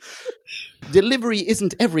 Delivery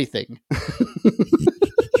isn't everything.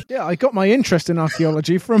 Yeah, I got my interest in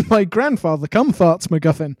archaeology from my grandfather, Cumfarts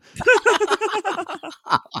MacGuffin.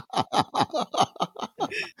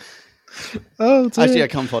 Oh, dear. Actually, a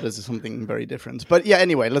comfort is something very different. But yeah,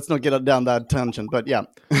 anyway, let's not get down that tangent. But yeah.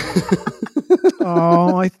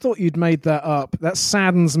 Oh, I thought you'd made that up. That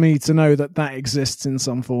saddens me to know that exists in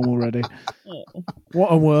some form already.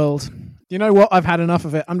 What a world. You know what? I've had enough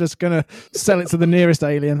of it. I'm just going to sell it to the nearest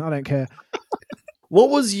alien. I don't care. What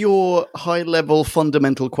was your high-level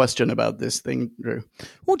fundamental question about this thing, Drew?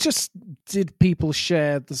 Well, just did people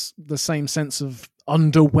share the same sense of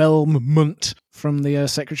underwhelmment from the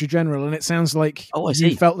Secretary General? And it sounds like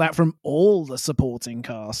you felt that from all the supporting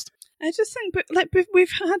cast. I just think, we've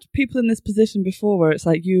had people in this position before where it's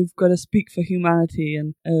like you've got to speak for humanity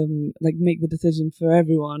and make the decision for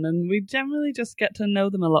everyone, and we generally just get to know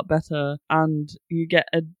them a lot better, and you get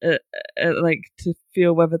to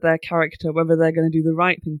feel whether their character, whether they're going to do the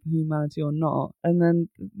right thing for humanity or not. And then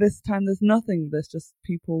this time there's nothing. There's just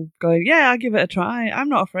people going, "Yeah, I'll give it a try. I'm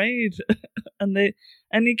not afraid," and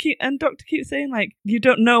Doctor keeps saying you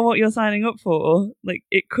don't know what you're signing up for.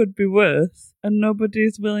 It could be worse, and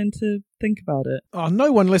nobody's willing to think about it. Oh,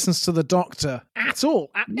 no one listens to the Doctor at all,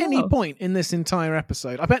 at any point in this entire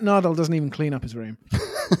episode. I bet Nardole doesn't even clean up his room.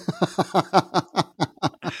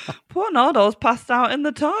 Poor Nardole's passed out in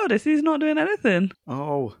the TARDIS. He's not doing anything.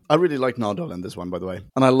 Oh, I really like Nardole in this one, by the way.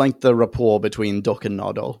 And I like the rapport between Doc and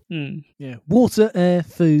Nardole. Yeah. Water, air,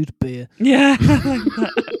 food, beer. Yeah.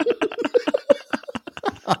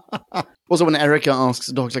 Also, when Erica asks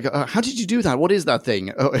Doc, how did you do that? What is that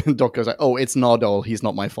thing? And Doc goes it's Nardole. He's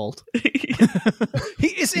not my fault. He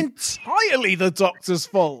is entirely the Doctor's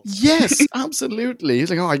fault. Yes, absolutely. He's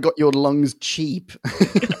like, I got your lungs cheap.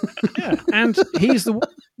 Yeah, and he's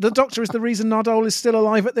the Doctor is the reason Nardole is still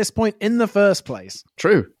alive at this point in the first place.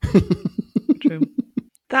 True. True.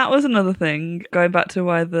 That was another thing, going back to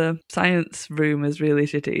why the science room is really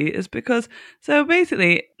shitty, is because, so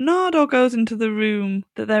basically, Nardole goes into the room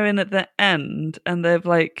that they're in at the end, and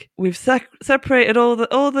we've separated all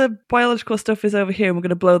the biological stuff is over here, and we're going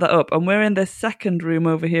to blow that up, and we're in this second room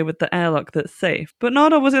over here with the airlock that's safe. But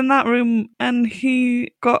Nardole was in that room, and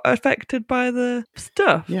he got affected by the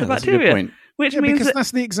stuff, the bacteria. That's a good point. Which means because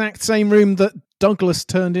that's the exact same room that Douglas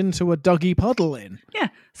turned into a Dougie puddle in. Yeah,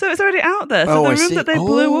 so it's already out there. So the room that they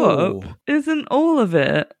blew up isn't all of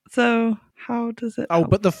it. So how does it help?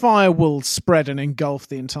 But the fire will spread and engulf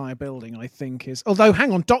the entire building, I think is. Although,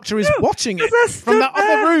 hang on, Doctor is watching it from that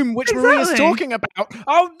other room, which Maria's talking about.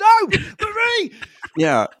 Oh no, Marie!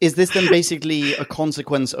 Yeah, is this then basically a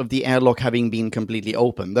consequence of the airlock having been completely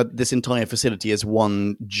open? That this entire facility is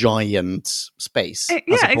one giant space, as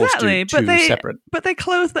opposed to two separate. But they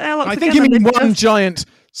closed the airlock. I think you mean one giant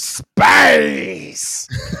space.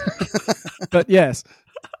 But yes.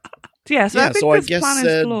 Yeah, so I guess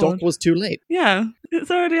Doc was too late. Yeah,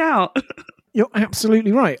 it's already out. You're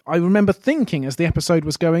absolutely right. I remember thinking as the episode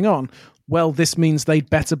was going on, well, this means they'd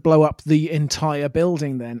better blow up the entire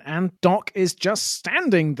building then. And Doc is just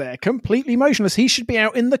standing there, completely motionless. He should be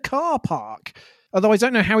out in the car park. Although I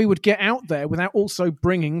don't know how he would get out there without also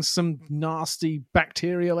bringing some nasty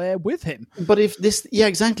bacterial air with him. But if this,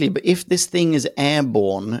 exactly. But if this thing is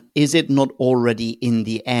airborne, is it not already in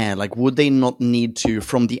the air? Would they not need to,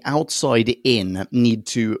 from the outside in, need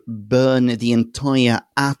to burn the entire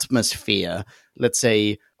atmosphere, let's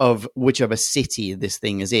say, of whichever city this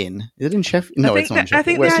thing is in? Is it in Sheffield? No, it's not in Sheffield. I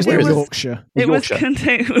think the idea was Yorkshire. It was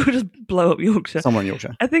contained. We'll just blow up Yorkshire. Somewhere in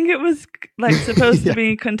Yorkshire. I think it was supposed to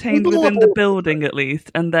be contained within the building at least,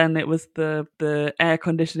 and then it was the air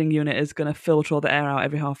conditioning unit is going to filter all the air out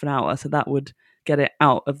every half an hour, so that would get it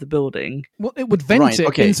out of the building. Well, it would vent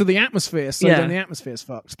into the atmosphere, so then the atmosphere's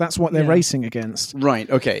fucked. That's what they're racing against. Right,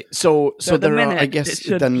 okay. So there are, I guess, it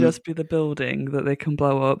should just be the building that they can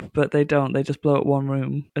blow up, but they don't. They just blow up one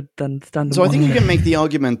room and then stand. So I think you can make the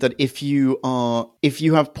argument that if you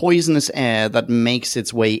have poisonous air that makes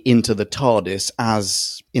its way into the TARDIS,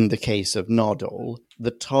 as in the case of Nardole, the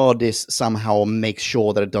TARDIS somehow makes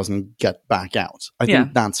sure that it doesn't get back out. I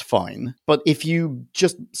think that's fine. But if you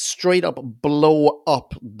just straight up blow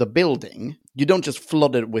up the building, you don't just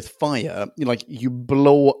flood it with fire. You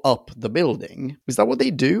blow up the building. Is that what they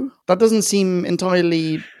do? That doesn't seem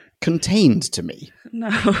entirely contained to me. No.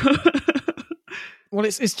 Well,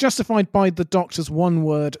 it's justified by the Doctor's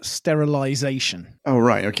one-word sterilization. Oh,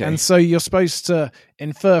 right, okay. And so you're supposed to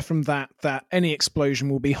infer from that any explosion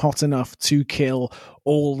will be hot enough to kill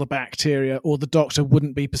all the bacteria, or the Doctor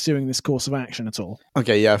wouldn't be pursuing this course of action at all.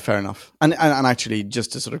 Okay, yeah, fair enough. And actually,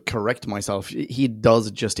 just to sort of correct myself, he does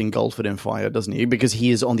just engulf it in fire, doesn't he? Because he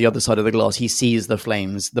is on the other side of the glass. He sees the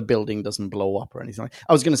flames. The building doesn't blow up or anything.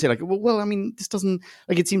 I was going to say, like, well, I mean, this doesn't...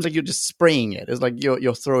 Like, it seems like you're just spraying it. It's like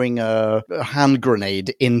you're throwing a hand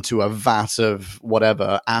grenade into a vat of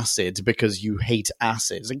whatever acid because you hate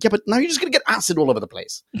acid. It's like, yeah, but now you're just going to get acid all over the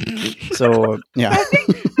place. So, yeah. I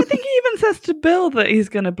think he even says to Bill that he's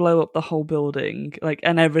going to blow up the whole building, like,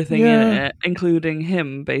 and everything in it, including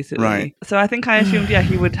him, basically. Right. So I think I assumed,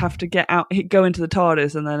 he would have to get out, he'd go into the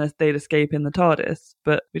TARDIS, and then they'd escape in the TARDIS.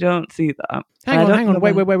 But we don't see that. Hang on.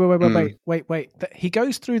 Wait. He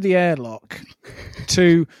goes through the airlock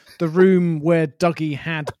to the room where Dougie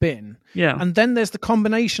had been. Yeah. And then there's the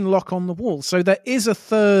combination lock on the wall. So there is a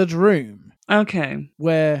third room. Okay.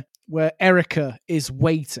 Where Erica is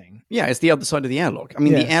waiting. Yeah, it's the other side of the airlock. I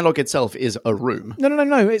mean, the airlock itself is a room.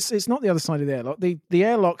 No. It's not the other side of the airlock. The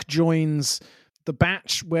airlock joins the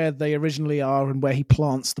batch where they originally are and where he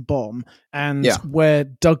plants the bomb, and where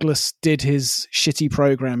Douglas did his shitty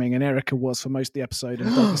programming and Erica was for most of the episode, and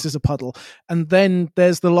Douglas is a puddle. And then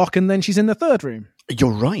there's the lock, and then she's in the third room. You're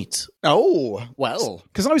right. Oh, well.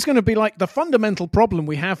 Because I was going to be like, the fundamental problem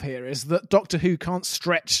we have here is that Doctor Who can't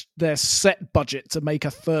stretch their set budget to make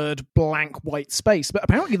a third blank white space, but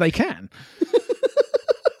apparently they can.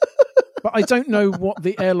 But I don't know what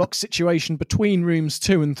the airlock situation between rooms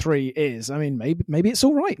 2 and 3 is. I mean, maybe it's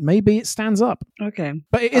all right. Maybe it stands up. Okay.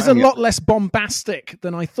 But it is a lot less bombastic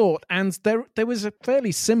than I thought. And there was a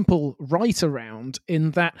fairly simple right around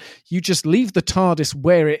in that you just leave the TARDIS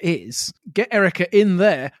where it is, get Erica in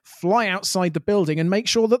there, fly outside the building, and make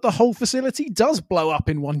sure that the whole facility does blow up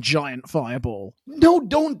in one giant fireball. No,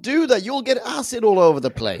 don't do that. You'll get acid all over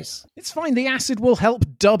the place. It's fine. The acid will help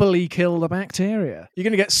doubly kill the bacteria. You're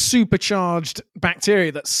going to get supercharged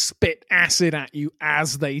bacteria that spit acid at you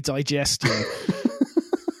as they digest you.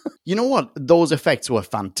 You know what? Those effects were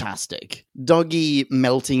fantastic. Dougie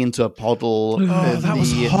melting into a puddle. That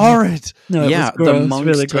was horrid. No, it was gross, the monks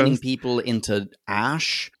really turning gross. people into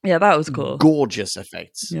ash. Yeah, that was cool. Gorgeous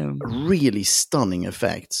effects. Yeah. Really stunning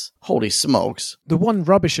effects. Holy smokes. The one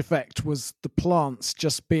rubbish effect was the plants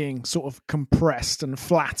just being sort of compressed and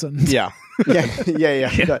flattened. Yeah.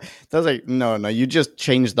 That's like, no, you just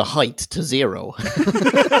changed the height to 0.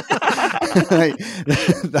 Like,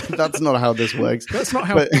 that's not how this works. That's not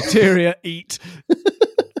how bacteria eat.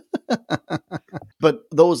 But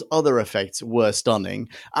those other effects were stunning,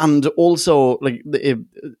 and also like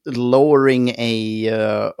lowering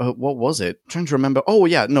a what was it? I'm trying to remember. Oh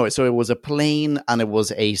yeah, no. So it was a plane and it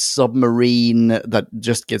was a submarine that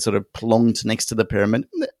just gets sort of plonked next to the pyramid.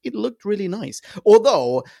 It looked really nice,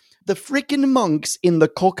 although. The freaking monks in the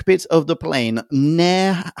cockpit of the plane,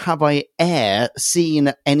 ne'er have I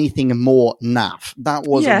seen anything more naff. That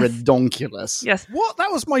was redonkulous. Yes. What?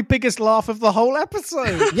 That was my biggest laugh of the whole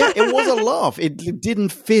episode. Yeah, it was a laugh. It didn't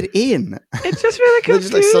fit in. It just really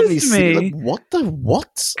confused me. Like, what the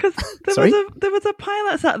what? Because there was a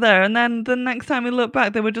pilot sat there, and then the next time we looked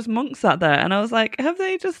back, there were just monks sat there, and I was like, have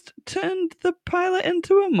they just turned the pilot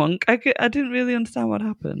into a monk? I didn't really understand what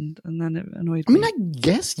happened, and then it annoyed me. I mean, I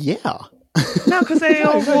guess, yeah. No, because they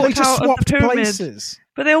all walked out of the pyramid. Places.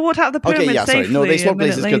 But they all walked out of the pyramid Okay, yeah, sorry. safely. No, they swapped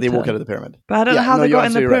places because they later. walk out of the pyramid. But I don't know how they got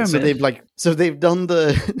in the pyramid. Right. So they've done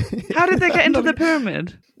the. How did they get into the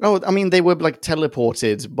pyramid? Oh, I mean, they were like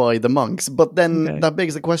teleported by the monks, but then that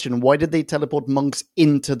begs the question: why did they teleport monks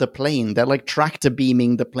into the plane? They're like tractor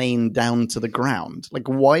beaming the plane down to the ground. Like,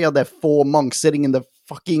 why are there 4 monks sitting in the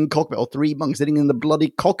fucking cockpit, or 3 monks sitting in the bloody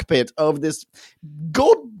cockpit of this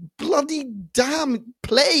god bloody damn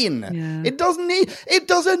plane? Yeah. It doesn't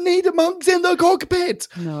need monks in the cockpit.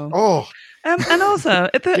 No. Oh. And also,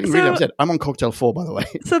 Getting really upset. I'm on cocktail 4, by the way.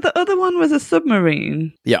 So the other one was a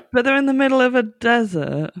submarine. Yeah. But they're in the middle of a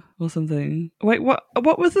desert or something. Wait, what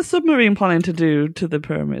was the submarine planning to do to the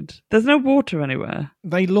pyramid? There's no water anywhere.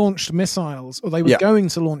 They launched missiles, or they were going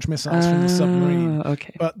to launch missiles from the submarine.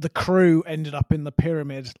 Okay. But the crew ended up in the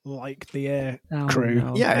pyramid like the air crew.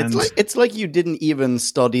 No. Yeah, it's like you didn't even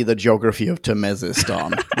study the geography of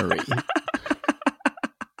Turkmenistan, Marie.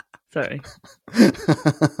 Sorry.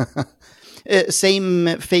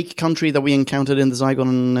 Same fake country that we encountered in the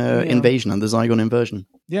Zygon invasion and the Zygon inversion.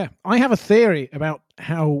 Yeah, I have a theory about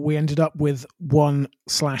how we ended up with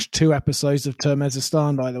 1/2 episodes of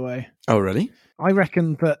Turkmenistan, by the way. Oh, really? I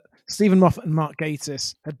reckon that Stephen Moffat and Mark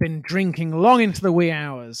Gatiss had been drinking long into the wee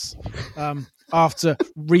hours, after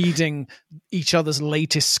reading each other's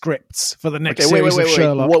latest scripts for the next Okay, series of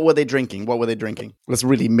Sherlock. What were they drinking? Let's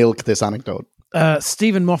really milk this anecdote.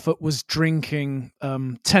 Stephen Moffat was drinking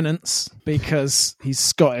Tennent's because he's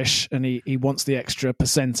Scottish and he wants the extra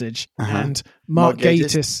percentage. And Mark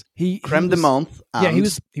Gatiss, creme de menthe. Yeah, he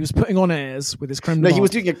was putting on airs with his creme de menthe. No, he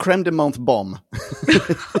was doing a creme de menthe bomb.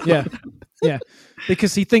 Yeah,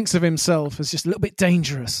 because he thinks of himself as just a little bit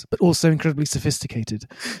dangerous, but also incredibly sophisticated.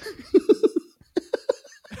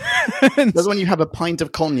 That's when you have a pint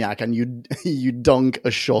of cognac and you dunk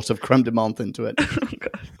a shot of creme de menthe into it.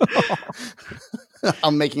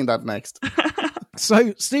 I'm making that next.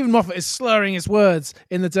 So Stephen Moffat is slurring his words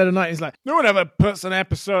in the dead of night. He's like, no one ever puts an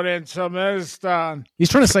episode in Turkmenistan. He's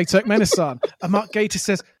trying to say Turkmenistan. And Mark Gatiss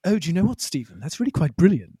says, oh, do you know what, Stephen? That's really quite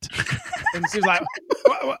brilliant. And Steve's like,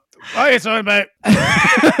 what are you talking about?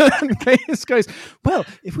 And Gatiss goes, well,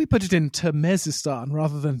 if we put it in Turkmenistan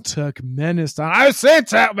rather than Turkmenistan. I said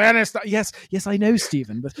Turkmenistan. Yes, I know,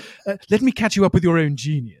 Stephen, but let me catch you up with your own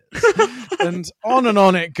genius. And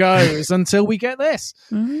on it goes until we get this.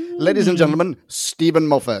 Ladies and gentlemen, Stephen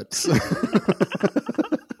Moffat.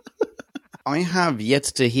 I have yet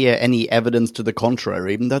to hear any evidence to the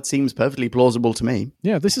contrary, and that seems perfectly plausible to me.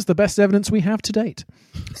 Yeah, this is the best evidence we have to date.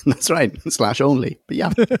 That's right, / only, but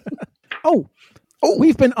yeah. Oh,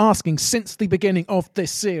 we've been asking since the beginning of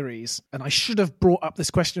this series, and I should have brought up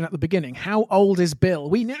this question at the beginning. How old is Bill?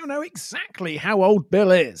 We now know exactly how old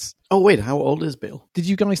Bill is. Oh, wait, how old is Bill? Did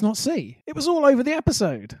you guys not see? It was all over the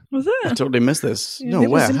episode. Was it? I totally missed this. Yeah, No,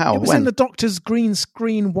 where? How? It was When? in the Doctor's green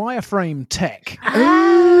screen wireframe tech.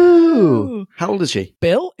 Oh! How old is she?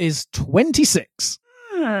 Bill is 26.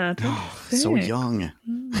 Ah, So young.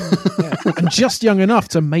 Yeah, and just young enough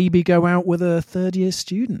to maybe go out with a third-year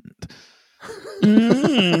student.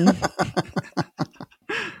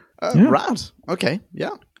 Rad. Okay,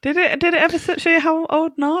 yeah. Did it ever show you how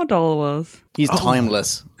old Nardole was? He's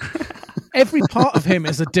timeless. Every part of him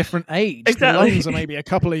is a different age. Exactly. The lungs are maybe a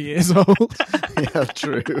couple of years old. Yeah,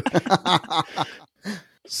 true.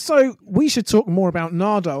 So we should talk more about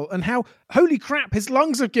Nardole and how, holy crap, his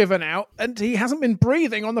lungs have given out and he hasn't been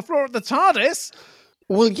breathing on the floor of the TARDIS.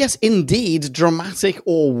 Well, yes, indeed. Dramatic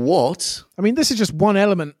or what? I mean, this is just one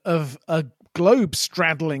element of a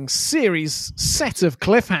globe-straddling series set of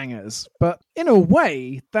cliffhangers, but in a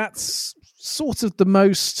way, that's sort of the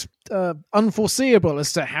most unforeseeable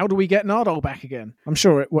as to how do we get Nardole back again. I'm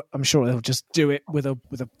sure they'll just do it with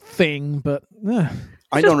a thing, but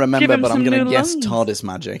I don't remember, give him but I'm some going to new guess lungs. TARDIS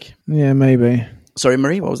magic. yeah, maybe. Sorry,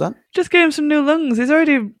 Marie, what was that? Just give him some new lungs. He's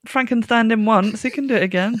already Frankensteined him once. He can do it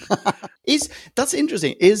again. That's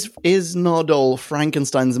interesting. Is Nardole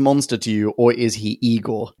Frankenstein's monster to you, or is he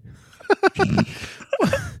Igor?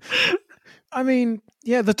 I mean,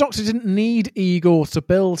 yeah, the Doctor didn't need Igor to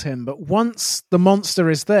build him, but once the monster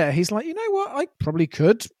is there, he's like, you know what? I probably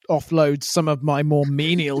could offload some of my more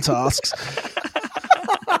menial tasks.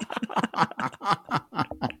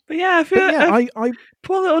 But yeah, I feel I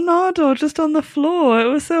poor little Nardole just on the floor. It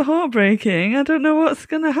was so heartbreaking. I don't know what's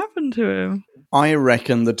going to happen to him. I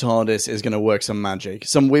reckon the TARDIS is going to work some magic,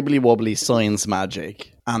 some wibbly-wobbly science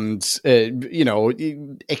magic, and,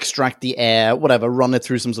 extract the air, whatever, run it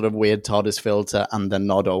through some sort of weird TARDIS filter, and then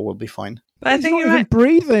Nardole will be fine. But I he's think not you're even right.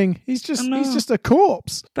 breathing. He's just a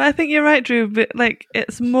corpse. But I think you're right, Drew. But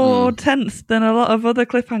it's more tense than a lot of other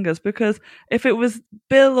cliffhangers, because if it was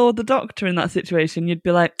Bill or the Doctor in that situation, you'd be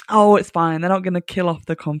like, "Oh, it's fine. They're not going to kill off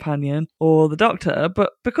the companion or the Doctor."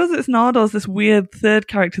 But because it's Nardole's this weird third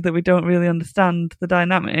character that we don't really understand the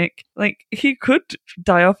dynamic, he could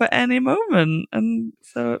die off at any moment, and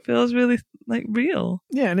so it feels really real.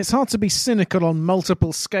 Yeah, and it's hard to be cynical on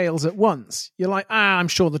multiple scales at once. You're like, I'm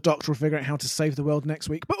sure the Doctor will figure out how to save the world next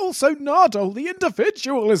week, but also Nardole, the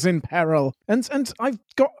individual, is in peril. And I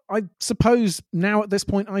suppose now at this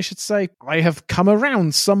point I should say I have come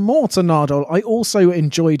around some more to Nardole. I also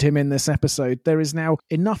enjoyed him in this episode. There is now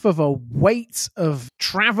enough of a weight of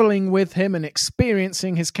travelling with him and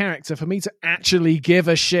experiencing his character for me to actually give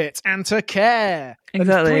a shit and to care.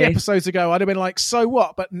 Exactly. And 3 episodes ago, I'd have been like, so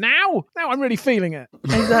what? But now I'm really feeling it.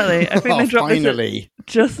 Exactly. I think they dropped this finally. at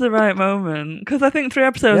just the right moment. Because I think 3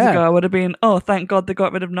 episodes ago I would have been, oh, thank God they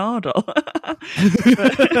got rid of Nardole.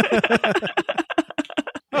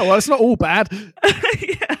 Oh, well, it's not all bad.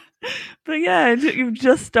 Yeah. But yeah, you've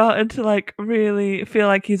just started to really feel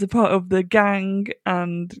like he's a part of the gang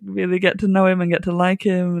and really get to know him and get to like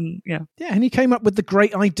him. And yeah, and he came up with the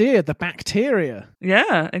great idea, the bacteria.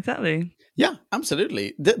 Yeah, exactly. Yeah,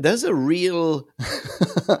 absolutely. There's a real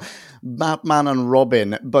Batman and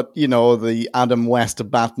Robin, but, you know, the Adam West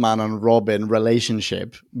Batman and Robin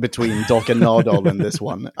relationship between Doc and Nardole in this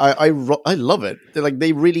one. I love it. Like,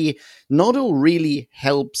 they really, Nardole really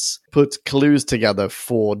helps put clues together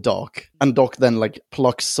for Doc, and Doc then, like,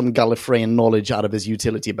 plucks some Gallifreyan knowledge out of his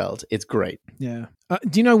utility belt. It's great. Yeah.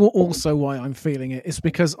 Do you know what? Also, why I'm feeling it is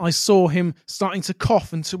because I saw him starting to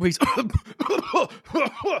cough and he's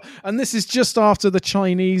and this is just after the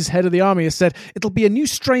Chinese head of the army has said it'll be a new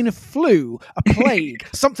strain of flu, a plague,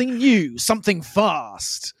 something new, something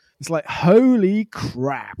fast. It's like, holy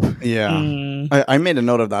crap. Yeah. I made a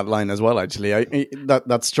note of that line as well, actually.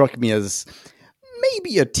 That struck me as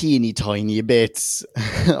maybe a teeny tiny bit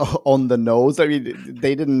on the nose. I mean,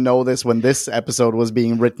 they didn't know this when this episode was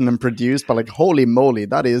being written and produced, but like, holy moly,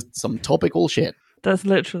 that is some topical shit. That's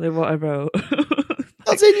literally what I wrote.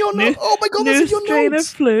 That's in your notes. Oh my god, that's in your strain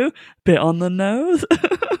notes. Of flu, bit on the nose.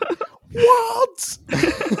 What?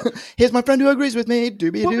 Here's my friend who agrees with me.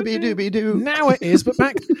 Doobie doobie doobie doo. Now it is, but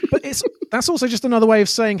that's also just another way of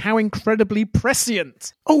saying how incredibly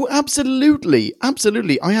prescient. Oh, absolutely,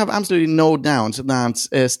 absolutely. I have absolutely no doubt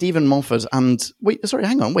that Stephen Moffat and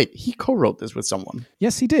he co-wrote this with someone.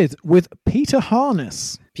 Yes, he did, with Peter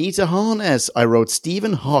Harness. Peter Harness. I wrote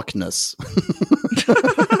Stephen Harkness.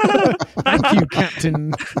 Thank you,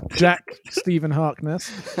 Captain Jack Stephen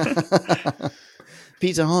Harkness.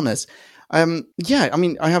 Peter Harness. Yeah, I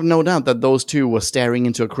mean, I have no doubt that those two were staring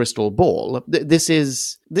into a crystal ball. This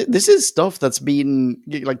is stuff that's been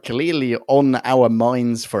like clearly on our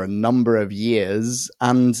minds for a number of years,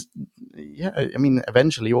 and yeah, I mean,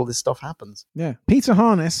 eventually all this stuff happens. Yeah, Peter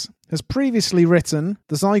Harness has previously written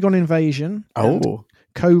The Zygon Invasion. Oh.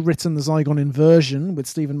 Co-written The Zygon Inversion with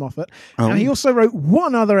Stephen Moffat. Oh. And he also wrote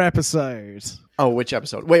one other episode. Oh, which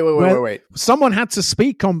episode? Wait. Someone had to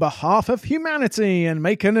speak on behalf of humanity and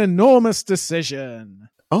make an enormous decision.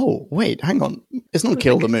 Oh, wait, hang on. It's not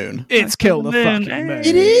Kill the Moon. It's Kill the fucking Moon.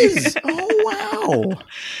 It is! Oh,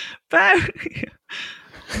 wow.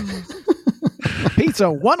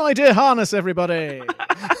 Peter, One Idea Harness, everybody.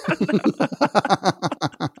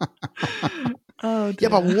 Oh, yeah, dear.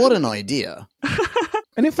 but what an idea.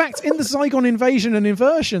 And in fact, in the Zygon Invasion and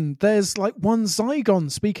Inversion, there's like one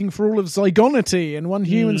Zygon speaking for all of Zygonity and one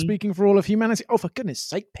human speaking for all of humanity. Oh, for goodness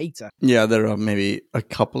sake, Peter. Yeah, there are maybe a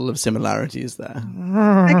couple of similarities there.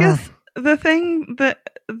 I guess the thing that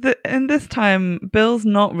in this time, Bill's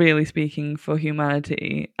not really speaking for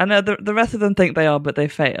humanity. I know the rest of them think they are, but they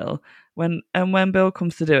fail. When Bill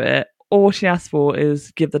comes to do it, all she asks for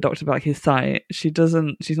is give the Doctor back his sight.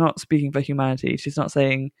 She's not speaking for humanity. She's not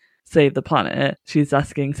saying save the planet. She's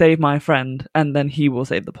asking save my friend, and then he will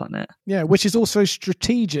save the planet. Yeah, which is also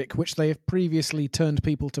strategic, which they have previously turned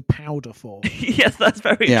people to powder for. Yes, that's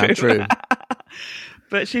very true.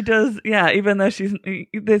 But she does, yeah, even though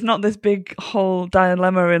there's not this big whole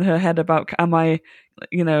dilemma in her head about am I,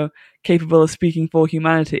 capable of speaking for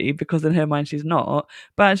humanity, because in her mind she's not.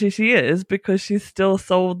 But actually she is, because she's still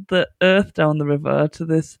sold the Earth down the river to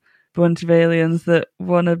this bunch of aliens that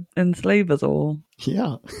want to enslave us all.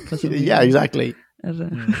 Yeah. Yeah, exactly.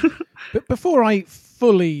 But before I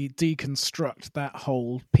fully deconstruct that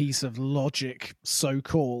whole piece of logic,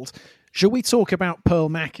 so-called, shall we talk about Pearl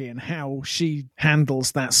Mackie and how she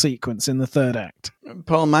handles that sequence in the third act?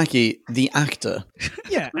 Pearl Mackie, the actor.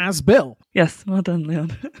 Yeah, as Bill. Yes, well done,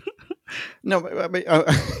 Leon. No,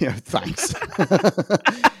 yeah, thanks.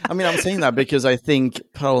 I mean, I'm saying that because I think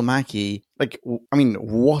Pearl Mackie,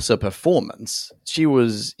 what a performance. She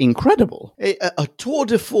was incredible. A tour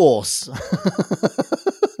de force.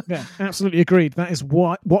 Yeah, absolutely agreed. That is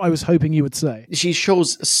what I was hoping you would say. She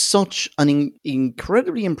shows such an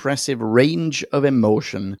incredibly impressive range of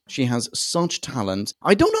emotion. She has such talent.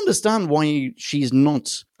 I don't understand why she's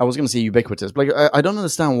not, I was going to say ubiquitous, but I don't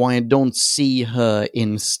understand why I don't see her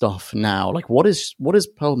in stuff now. Like, what is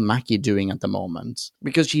Pearl Mackie doing at the moment?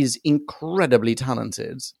 Because she's incredibly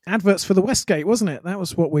talented. Adverts for the Westgate, wasn't it? That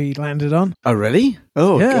was what we landed on. Oh, really?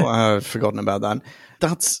 Oh, yeah. God, I've forgotten about that.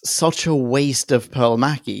 That's such a waste of Pearl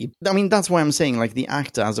Mackie. I mean, that's why I'm saying, the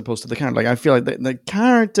actor as opposed to the character. I feel like the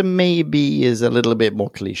character maybe is a little bit more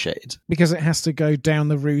cliched. Because it has to go down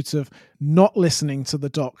the route of not listening to the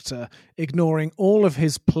Doctor, ignoring all of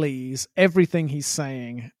his pleas, everything he's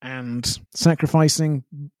saying, and sacrificing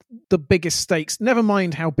the biggest stakes. Never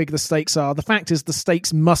mind how big the stakes are. The fact is the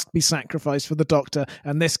stakes must be sacrificed for the Doctor,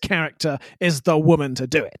 and this character is the woman to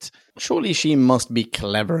do it. Surely she must be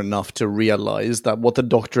clever enough to realize that what the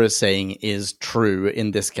Doctor is saying is true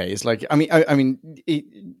in this case.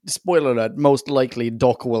 Spoiler alert, most likely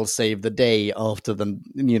Doc will save the day after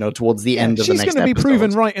towards the end of the next episode. She's going to be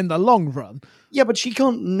proven right in the long run. Yeah, but she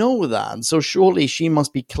can't know that. So surely she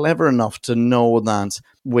must be clever enough to know that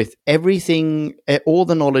with everything, all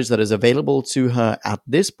the knowledge that is available to her at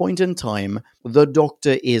this point in time, the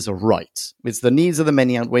Doctor is right. It's the needs of the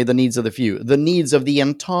many outweigh the needs of the few. The needs of the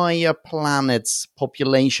entire planet's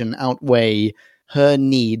population outweigh her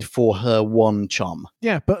need for her one chum.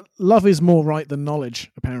 Yeah, but love is more right than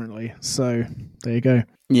knowledge, apparently. So there you go.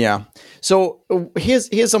 Yeah. So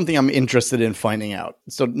here's something I'm interested in finding out.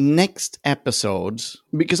 So next episode,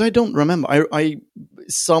 because I don't remember, I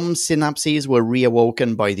some synapses were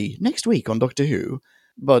reawoken by the next week on Doctor Who,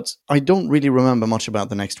 but I don't really remember much about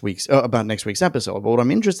next week's episode. But what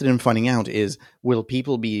I'm interested in finding out is, will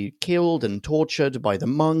people be killed and tortured by the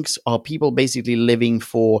monks? Are people basically living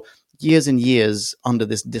for years and years under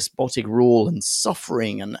this despotic rule and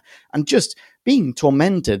suffering and just being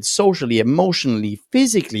tormented socially, emotionally,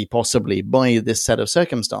 physically, possibly by this set of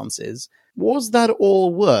circumstances? Was that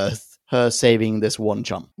all worth her saving this one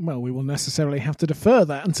chum? Well, we will necessarily have to defer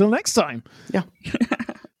that until next time. Yeah.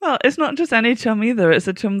 Well, it's not just any chum either. It's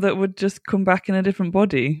a chum that would just come back in a different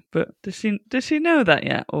body. But does she know that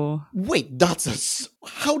yet? Or wait,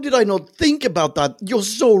 how did I not think about that? You're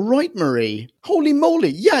so right, Marie. Holy moly!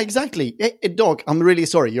 Yeah, exactly. Hey, Doc, I'm really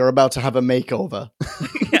sorry. You're about to have a makeover.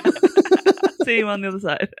 See you on the other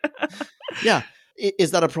side. Yeah, is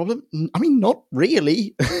that a problem? I mean, not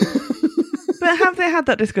really. But have they had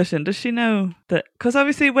that discussion? Does she know that? Because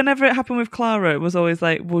obviously, whenever it happened with Clara, it was always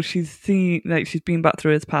like, well, she's been back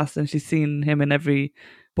through his past and she's seen him in every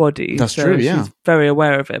body. That's true, yeah. She's very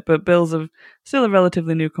aware of it. But Bill's still a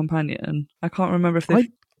relatively new companion. I can't remember if they've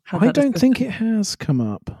had that I don't discussion. think it has come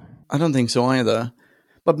up. I don't think so either.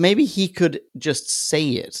 But maybe he could just say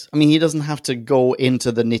it. I mean, he doesn't have to go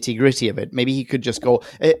into the nitty-gritty of it. Maybe he could just go,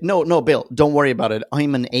 no, Bill, don't worry about it.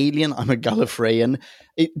 I'm an alien. I'm a Gallifreyan.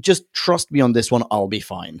 Just trust me on this one. I'll be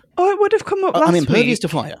fine. Oh, it would have come up last I'm week. impervious to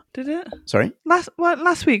fire. Did it? Sorry?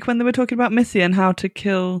 Last week when they were talking about Missy and how to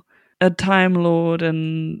kill a Time Lord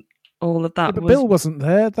and all of that. Yeah, but Bill wasn't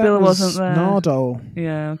there. Bill wasn't there. Nardole.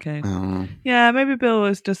 Yeah, okay. Oh. Yeah, maybe Bill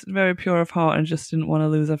was just very pure of heart and just didn't want to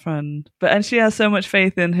lose a friend. And she has so much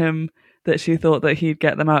faith in him that she thought that he'd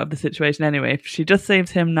get them out of the situation anyway. If she just saves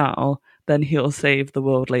him now, then he'll save the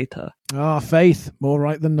world later. Faith. More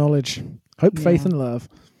right than knowledge. Hope, faith, and love.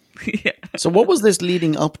 Yeah. So what was this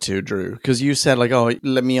leading up to, Drew? Because you said,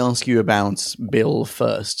 let me ask you about Bill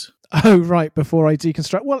first. Oh, right, before I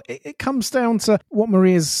deconstruct. Well, it comes down to what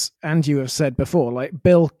Maria's and you have said before. Like,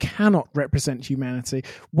 Bill cannot represent humanity.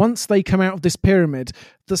 Once they come out of this pyramid,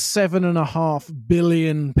 the 7.5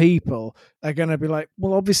 billion people are going to be like,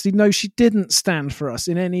 well, obviously, no, she didn't stand for us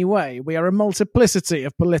in any way. We are a multiplicity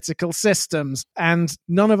of political systems, and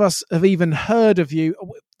none of us have even heard of you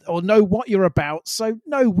or know what you're about. So,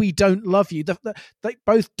 no, we don't love you. They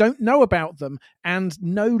both don't know about them, and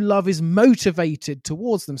no love is motivated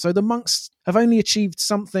towards them. So the monks have only achieved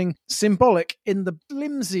something symbolic in the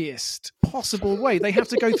flimsiest possible way. They have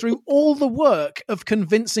to go through all the work of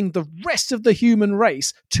convincing the rest of the human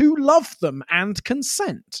race to love them and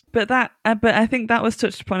consent. But I think that was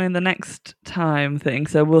touched upon in the next time thing,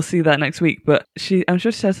 so we'll see that next week. But I'm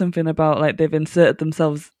sure she said something about like they've inserted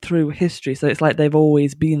themselves through history, so it's like they've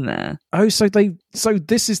always been there. Oh, so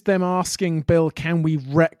this is them asking Bill, can we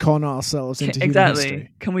retcon ourselves into human history?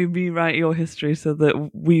 Can we rewrite your history so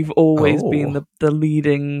that we've always been the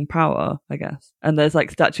leading power, I guess? And there's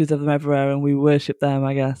like statues of them everywhere and we worship them,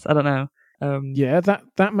 I guess. I don't know. Yeah,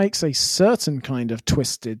 that makes a certain kind of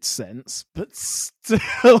twisted sense, but still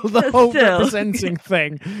the whole representing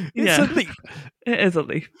thing. It's a leap. It is a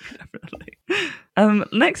leap, definitely.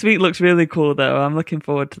 Next week looks really cool, though. I'm looking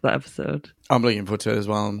forward to that episode. I'm looking forward to it as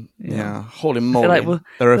well. Yeah. Holy moly.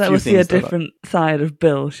 There are a few things. We'll see a different side of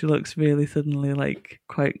Bill. She looks really suddenly like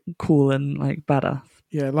quite cool and like badass.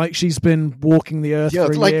 Yeah, like she's been walking the earth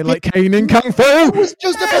for a year, like Kane in Kung Fu. I was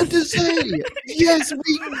just about to say, yes,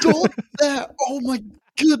 we got there. Oh my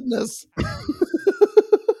goodness.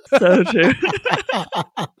 So true.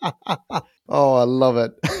 Oh, I love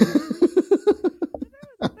it.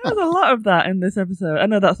 There's a lot of that in this episode. I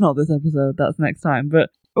know that's not this episode, that's next time, but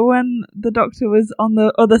when the Doctor was on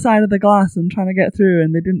the other side of the glass and trying to get through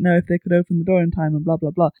and they didn't know if they could open the door in time and blah,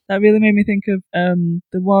 blah, blah, that really made me think of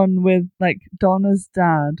the one with, like, Donna's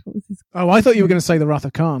dad. What was his... Oh, I thought you were going to say the Wrath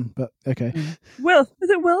of Khan, but okay. Wilf. Is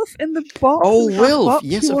it Wilf in the box? Oh, Wilf. Box?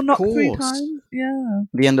 Yes, he will knock course. 3 times. Yeah.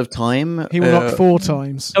 The end of time. He will knock 4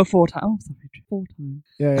 times. Oh, 4 times. Oh, sorry. 4 times.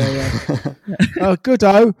 Yeah. Oh,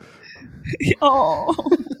 good-o. Oh.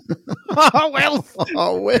 Oh, Wilf.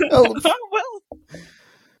 Oh, Wilf. Wilf.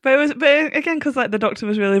 But again, because like the Doctor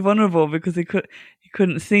was really vulnerable because he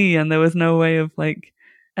couldn't see and there was no way of like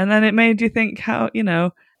And then it made you think how,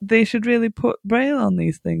 they should really put Braille on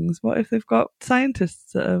these things. What if they've got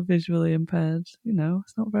scientists that are visually impaired?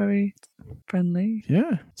 It's not very friendly.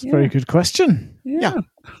 Yeah, it's a very good question. Yeah.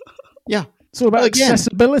 Yeah. It's all about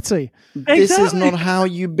accessibility. This is not how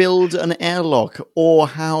you build an airlock or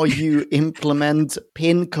how you implement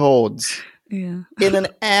pin codes in an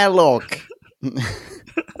airlock.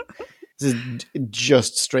 This is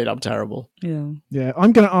just straight up terrible. Yeah,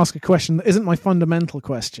 I'm going to ask a question that isn't my fundamental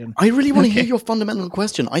question. I really want to hear your fundamental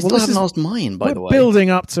question. I still haven't asked mine, by the way. Building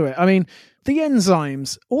up to it. I mean, the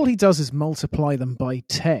enzymes, all he does is multiply them by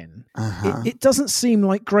 10. It doesn't seem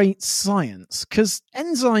like great science, because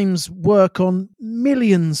enzymes work on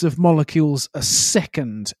millions of molecules a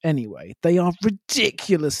second anyway. They are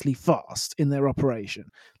ridiculously fast in their operation.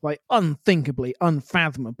 Like, unthinkably,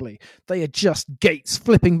 unfathomably. They are just gates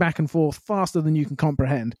flipping back and forth faster than you can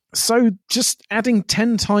comprehend. So just adding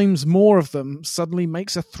 10 times more of them suddenly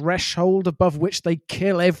makes a threshold above which they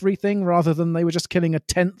kill everything, rather than they were just killing a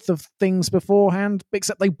tenth of things beforehand,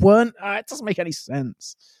 except they weren't. It doesn't make any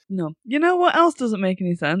sense. No. You know what else doesn't make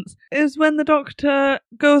any sense? Is when the Doctor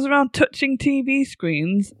goes around touching TV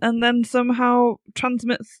screens and then somehow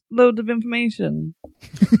transmits loads of information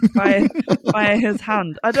via his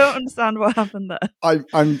hand. I don't understand what happened there.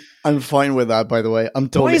 I'm fine with that, by the way. I'm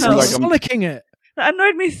totally Why is he licking it? That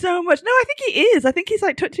annoyed me so much. No, I think he is. I think he's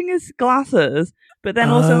like touching his glasses, but then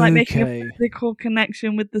also like making a physical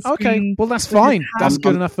connection with the screen. Okay, well that's fine. That's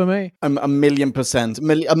good enough for me. I'm 1,000,000%,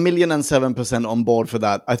 1,007% on board for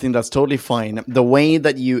that. I think that's totally fine. The way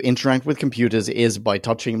that you interact with computers is by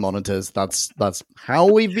touching monitors. That's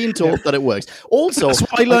how we've been taught that it works. Also, that's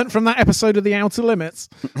what I learned from that episode of The Outer Limits.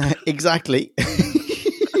 Exactly.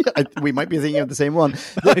 We might be thinking of the same one.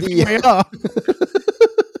 We are.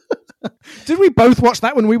 Did we both watch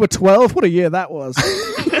that when we were 12? What a year that was.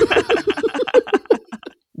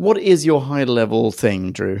 What is your high-level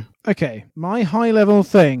thing, Drew? Okay, my high-level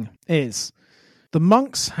thing is the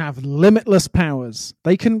monks have limitless powers.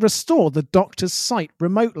 They can restore the Doctor's sight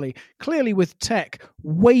remotely, clearly with tech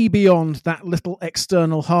way beyond that little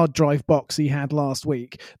external hard drive box he had last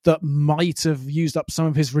week that might have used up some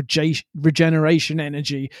of his regeneration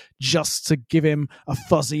energy just to give him a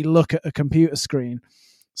fuzzy look at a computer screen.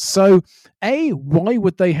 So, A, why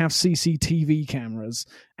would they have CCTV cameras?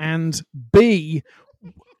 And B,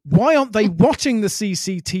 why aren't they watching the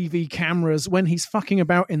CCTV cameras when he's fucking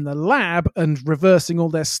about in the lab and reversing all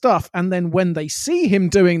their stuff? And then when they see him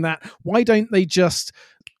doing that, why don't they just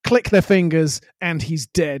click their fingers and he's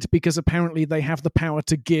dead? Because apparently they have the power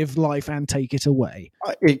to give life and take it away.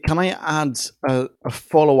 Can I add a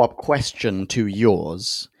follow-up question to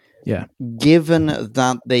yours? Yeah. Given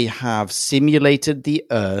that they have simulated the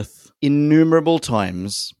Earth innumerable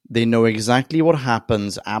times, they know exactly what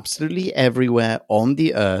happens absolutely everywhere on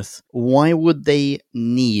the Earth, why would they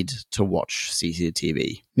need to watch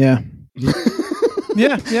CCTV? Yeah.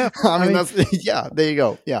 Yeah. I mean, there you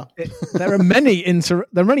go. Yeah. There are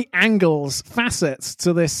many angles, facets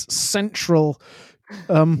to this central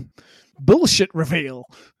bullshit reveal.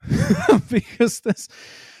 Because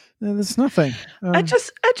there's nothing. I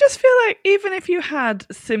just feel like even if you had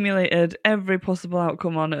simulated every possible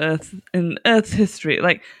outcome on Earth in Earth's history,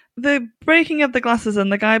 like the breaking of the glasses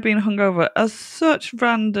and the guy being hungover are such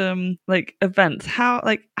random events.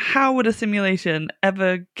 How would a simulation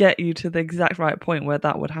ever get you to the exact right point where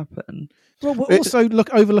that would happen? Well, we're also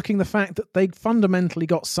overlooking the fact that they fundamentally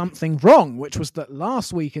got something wrong, which was that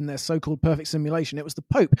last week in their so-called perfect simulation, it was the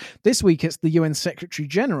Pope. This week, it's the UN Secretary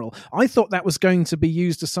General. I thought that was going to be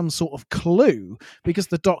used as some sort of clue because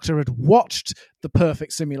the Doctor had watched the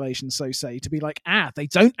perfect simulation, so say, to be like, they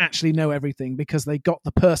don't actually know everything because they got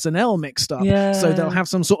the personnel mixed up. Yeah. So they'll have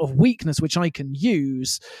some sort of weakness which I can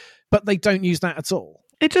use, but they don't use that at all.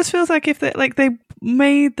 It just feels like if they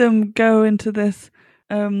made them go into this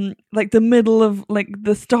the middle of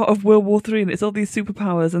the start of World War III, and it's all these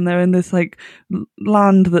superpowers, and they're in this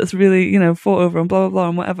land that's really fought over and blah blah blah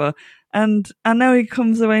and whatever. And I know he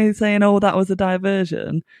comes away saying, "Oh, that was a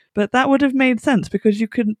diversion," but that would have made sense because you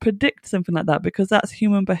couldn't predict something like that because that's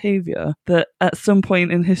human behavior. That at some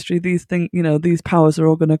point in history, these things, these powers are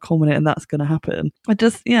all going to culminate, and that's going to happen. I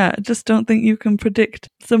just don't think you can predict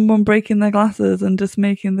someone breaking their glasses and just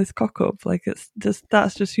making this cock up.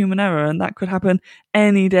 That's just human error, and that could happen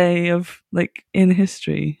any day of in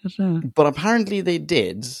history. I don't know. But apparently they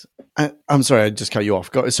did. I'm sorry, I just cut you off.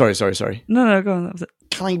 Sorry. No, go on. That was it.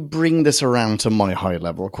 Can I bring this around to my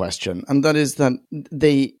high-level question? And that is that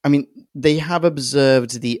they have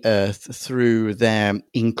observed the Earth through their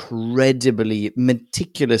incredibly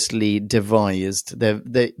meticulously devised, they're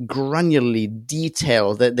granularly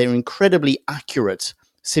detailed, they're incredibly accurate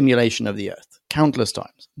simulation of the Earth countless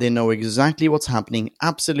times. They know exactly what's happening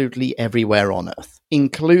absolutely everywhere on Earth,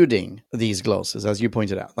 including these glasses, as you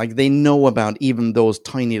pointed out. Like, they know about even those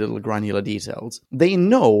tiny little granular details. They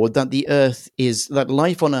know that that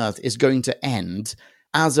life on Earth is going to end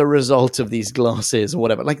as a result of these glasses or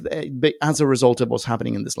whatever, like as a result of what's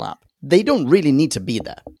happening in this lab. They don't really need to be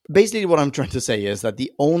there. Basically, what I'm trying to say is that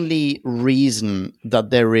the only reason that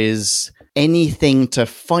there is anything to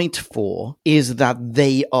fight for is that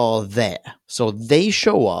they are there. So they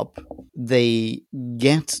show up, they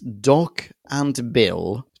get Doc and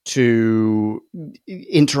Bill to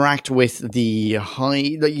interact with the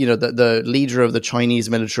leader of the Chinese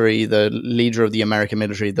military, the leader of the American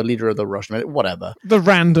military, the leader of the Russian military, whatever. The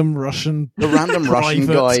random Russian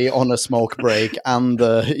guy on a smoke break and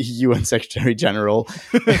the UN Secretary General.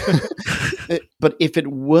 But if it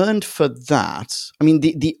weren't for that, I mean,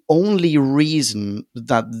 the only reason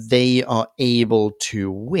that they are able to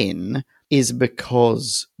win is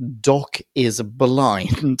because Doc is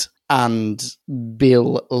blind. And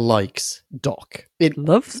Bill likes Doc.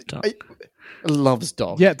 Loves Doc. Loves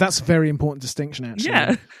Doc. Yeah, that's a very important distinction, actually.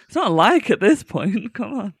 Yeah, it's not like at this point.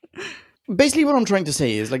 Come on. Basically, what I'm trying to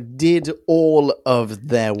say is, like, did all of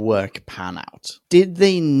their work pan out? Did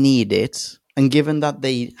they need it? And given that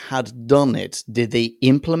they had done it, did they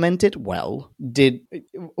implement it well?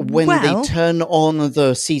 When they turn on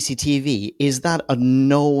the CCTV, is that a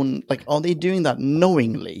known... Like, are they doing that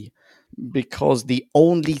knowingly? Because the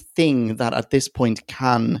only thing that at this point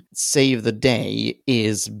can save the day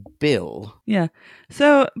is Bill. Yeah.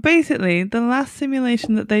 So basically, the last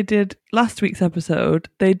simulation that they did last week's episode,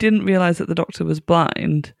 they didn't realize that the Doctor was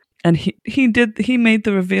blind. And he made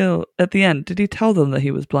the reveal at the end. Did he tell them that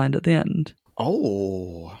he was blind at the end?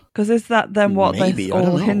 Oh. Because is that then what Maybe, this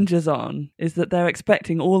all hinges on? Is that they're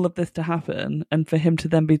expecting all of this to happen and for him to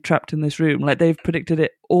then be trapped in this room? Like, they've predicted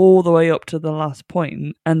it all the way up to the last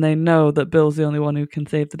point, and they know that Bill's the only one who can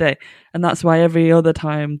save the day. And that's why every other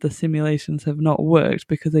time the simulations have not worked,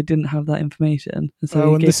 because they didn't have that information. And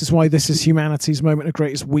so this is why this is humanity's moment of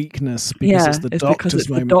greatest weakness, because it's the Doctor's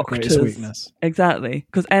moment of greatest weakness. Exactly.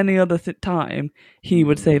 Because any other time, he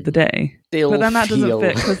would save the day. But then that doesn't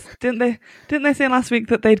fit, because didn't they say last week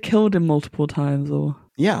that they'd killed him multiple times? Or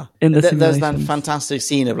yeah, in the there's that fantastic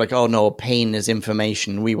scene of like, oh no, pain is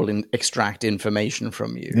information, we will extract information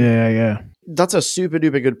from you. Yeah. That's a super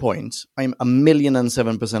duper good point. I'm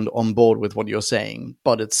 1,007% on board with what you're saying,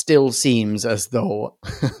 but it still seems as though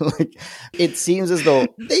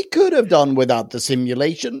they could have done without the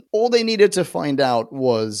simulation. All they needed to find out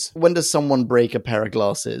was, when does someone break a pair of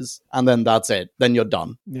glasses? And then that's it. Then you're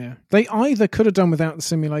done. Yeah. They either could have done without the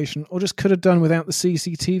simulation or just could have done without the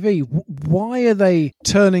CCTV. Why are they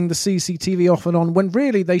turning the CCTV off and on when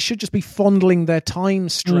really they should just be fondling their time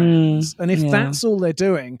strands? And if that's all they're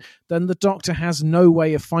doing, then the Doctor has no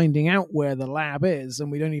way of finding out where the lab is, and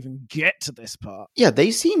we don't even get to this part. Yeah, they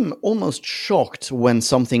seem almost shocked when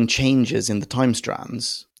something changes in the time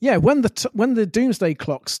strands. Yeah, when the Doomsday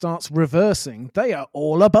Clock starts reversing, they are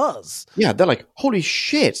all abuzz. Yeah, they're like, holy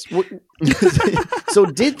shit. So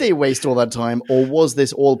did they waste all that time, or was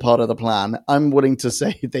this all part of the plan? I'm willing to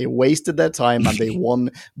say they wasted their time and they won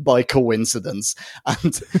by coincidence.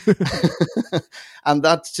 And and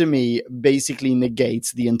that, to me, basically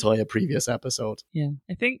negates the entire previous episode. Yeah,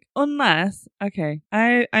 I think unless, okay,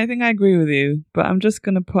 I think I agree with you, but I'm just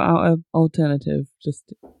going to put out an alternative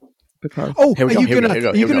just... Because. Oh, are you going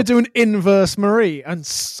to do an inverse Marie and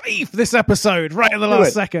save this episode right at the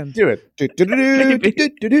last second? Do it.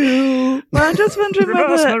 Well, I'm just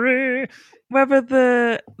wondering whether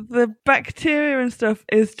the bacteria and stuff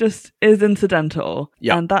is incidental.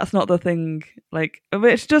 Yeah. And that's not the thing, like,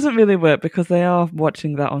 which doesn't really work because they are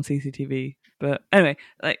watching that on CCTV. But anyway,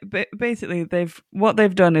 like basically, what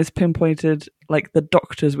they've done is pinpointed like the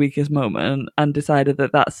Doctor's weakest moment and decided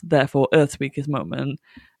that that's therefore Earth's weakest moment,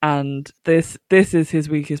 and this is his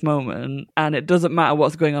weakest moment, and it doesn't matter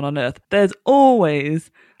what's going on Earth. There's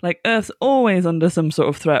always Earth's always under some sort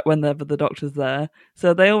of threat whenever the Doctor's there,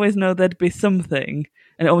 so they always know there'd be something,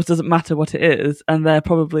 and it almost doesn't matter what it is, and they're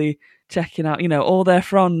probably checking out, all their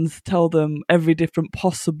friends tell them every different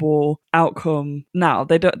possible outcome. Now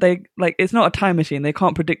it's not a time machine. They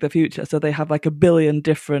can't predict the future. So they have like a billion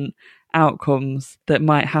different outcomes that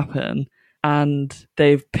might happen. and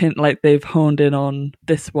they've honed in on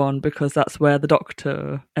this one because that's where the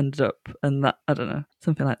Doctor ended up, and that, I don't know,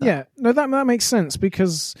 something like that. Yeah, no, that makes sense,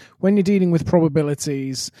 because when you're dealing with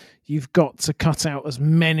probabilities, you've got to cut out as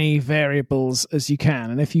many variables as you can.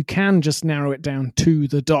 And if you can just narrow it down to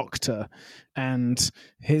the Doctor, and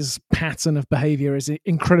his pattern of behavior is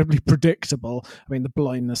incredibly predictable. I mean, the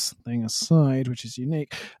blindness thing aside, which is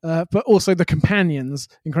unique, but also the companions,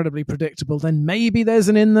 incredibly predictable, then maybe there's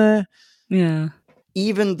an in there. Yeah.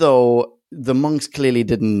 Even though the monks clearly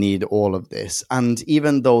didn't need all of this, and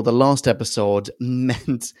even though the last episode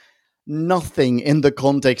meant nothing in the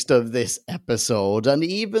context of this episode, and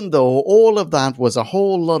even though all of that was a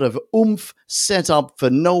whole lot of oomph set up for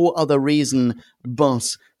no other reason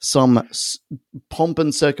but some pomp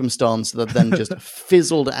and circumstance that then just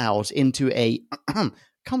fizzled out into a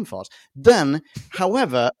comfort. Then,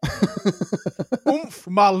 however, oomph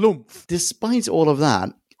malumph. Despite all of that,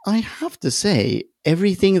 I have to say,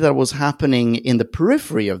 everything that was happening in the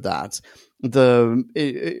periphery of that, we're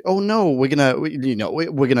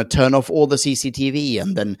gonna turn off all the CCTV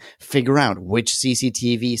and then figure out which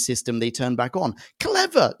CCTV system they turn back on.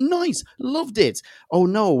 Clever, nice, loved it. Oh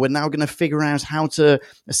no, we're now gonna figure out how to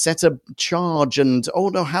set a charge, and oh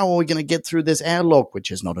no, how are we gonna get through this airlock, which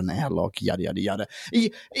is not an airlock, yada yada yada.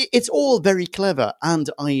 It's all very clever, and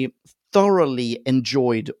I thoroughly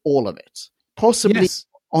enjoyed all of it. Possibly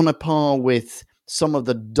on a par with some of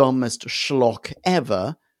the dumbest schlock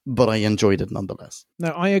ever, but I enjoyed it nonetheless. No,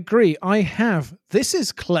 I agree. I have "this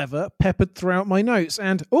is clever" peppered throughout my notes,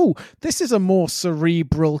 and this is a more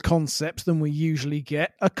cerebral concept than we usually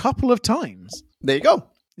get a couple of times. There you go.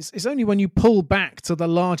 It's only when you pull back to the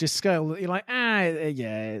largest scale that you're like,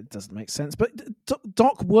 it doesn't make sense. But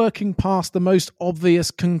Doc working past the most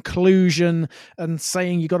obvious conclusion and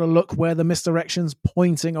saying you got to look where the misdirection's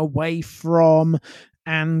pointing away from,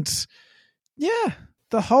 and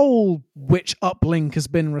the whole which uplink has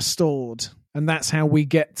been restored, and that's how we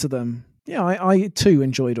get to them. Yeah, I too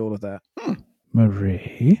enjoyed all of that.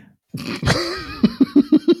 Marie?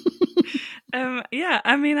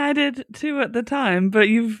 I mean, I did too at the time, but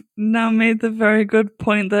you've now made the very good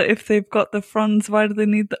point that if they've got the fronds, why do they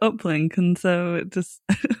need the uplink? And so it just...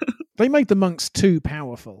 They made the monks too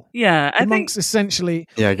powerful. Yeah, the monks essentially...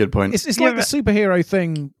 Yeah, good point. It's like the superhero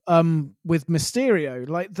thing with Mysterio,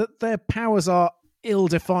 like that their powers are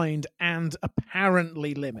ill-defined and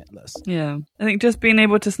apparently limitless. Yeah, I think just being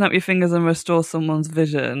able to snap your fingers and restore someone's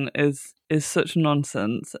vision is such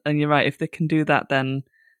nonsense. And you're right, if they can do that, then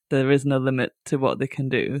there is no limit to what they can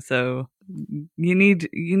do. So you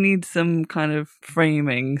need some kind of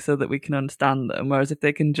framing so that we can understand them. Whereas if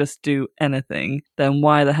they can just do anything, then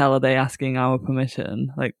why the hell are they asking our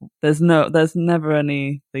permission? Like, there's never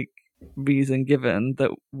any reason given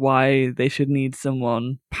that why they should need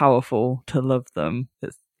someone powerful to love them.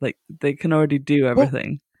 It's like they can already do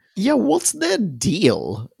everything. What's their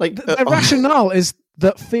deal? Like the rationale is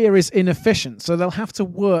that fear is inefficient, so they'll have to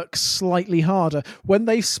work slightly harder when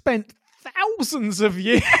they've spent thousands of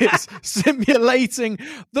years simulating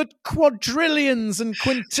the quadrillions and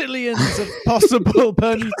quintillions of possible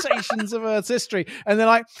permutations of Earth's history. And they're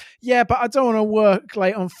like, but I don't want to work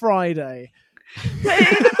late on Friday. But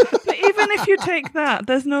even if you take that,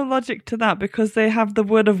 there's no logic to that, because they have the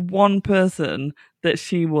word of one person that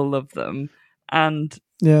she will love them, and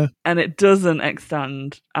it doesn't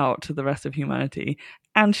extend out to the rest of humanity.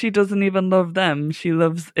 And she doesn't even love them.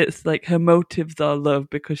 It's like her motives are love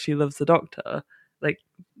because she loves the Doctor. Like,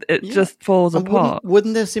 it just falls apart.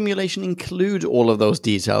 Wouldn't their simulation include all of those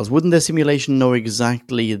details? Wouldn't their simulation know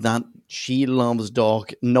exactly that she loves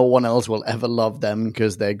Doc, no one else will ever love them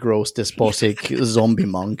because they're gross, despotic zombie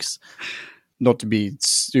monks? Not to be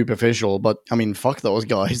superficial, but I mean, fuck those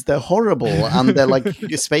guys. They're horrible, and they're like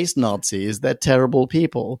space Nazis. They're terrible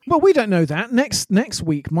people. Well, we don't know that. Next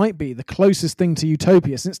week might be the closest thing to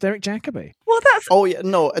utopia since Derek Jacobi. Well,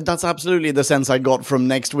 that's absolutely the sense I got from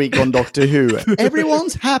next week on Doctor Who.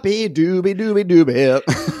 Everyone's happy, doobie doobie doobie.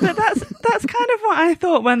 But that's kind of what I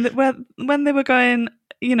thought when they were going,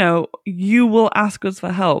 you will ask us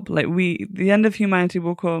for help. Like, the end of humanity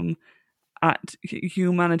will come at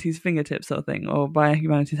humanity's fingertips, sort of thing, or by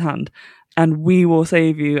humanity's hand, and we will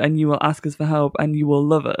save you, and you will ask us for help, and you will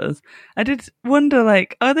love us. I did wonder,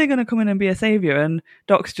 are they going to come in and be a savior? And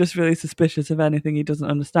Doc's just really suspicious of anything he doesn't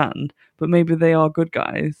understand, but maybe they are good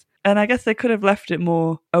guys. And I guess they could have left it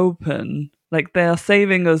more open, like they are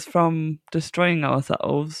saving us from destroying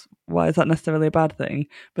ourselves. Why is that necessarily a bad thing?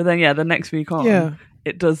 But then, the next week on,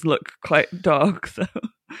 it does look quite dark, so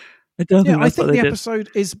I don't think that's what they did. I think the episode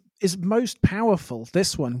is most powerful,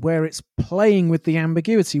 this one, where it's playing with the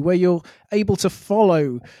ambiguity, where you're able to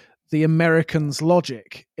follow the Americans'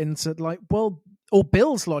 logic into like, well, or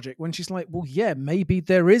Bill's logic when she's like, well, yeah, maybe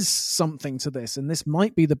there is something to this and this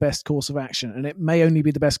might be the best course of action, and it may only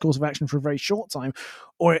be the best course of action for a very short time,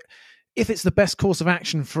 or if it's the best course of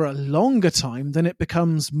action for a longer time, then it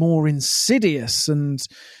becomes more insidious and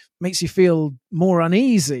makes you feel more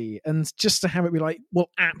uneasy. And just to have it be like, well,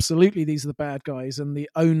 absolutely, these are the bad guys, and the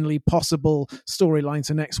only possible storyline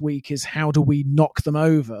to next week is how do we knock them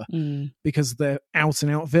over because they're out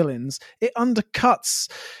and out villains. It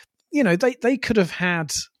undercuts, they could have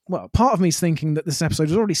had, well, part of me is thinking that this episode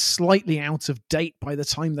was already slightly out of date by the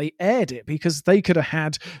time they aired it, because they could have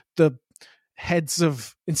had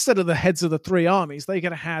instead of the heads of the three armies, they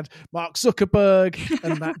could have had Mark Zuckerberg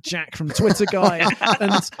and that Jack from Twitter guy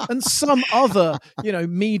and some other,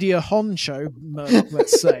 media honcho,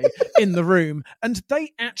 let's say, in the room. And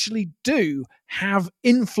they actually do have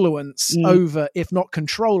influence over, if not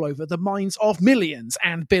control over, the minds of millions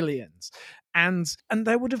and billions. And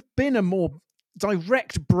there would have been a more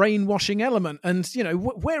direct brainwashing element, and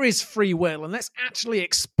where is free will, and let's actually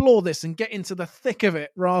explore this and get into the thick of it,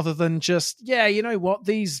 rather than just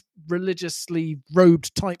these religiously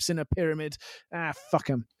robed types in a pyramid, fuck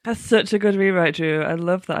them. That's such a good rewrite, Drew. I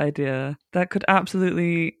love that idea. That could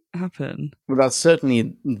absolutely happen. Well, that's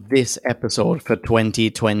certainly this episode for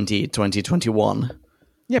 2020 2021.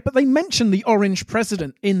 Yeah, but they mentioned the orange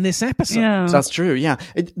president in this episode. Yeah. That's true, yeah.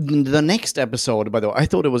 The next episode, by the way, I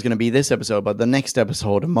thought it was going to be this episode, but the next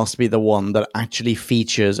episode must be the one that actually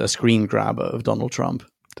features a screen grab of Donald Trump.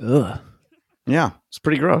 Ugh. Yeah, it's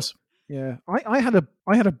pretty gross. Yeah, I had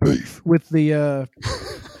a beef with the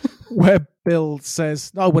where Bill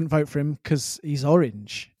says, I wouldn't vote for him because he's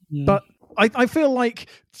orange. But I feel like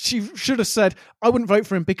she should have said, I wouldn't vote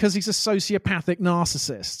for him because he's a sociopathic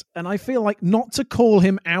narcissist. And I feel like not to call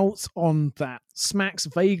him out on that smacks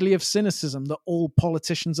vaguely of cynicism, that all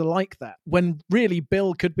politicians are like that, when really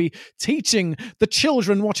Bill could be teaching the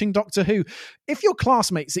children watching Doctor Who, if your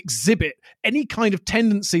classmates exhibit any kind of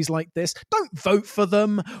tendencies like this, don't vote for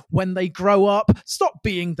them when they grow up. Stop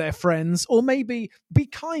being their friends, or maybe be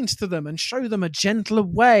kind to them and show them a gentler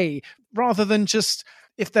way, rather than just...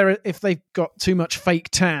 If they've got too much fake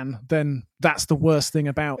tan, then that's the worst thing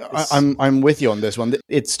about this. I'm with you on this one.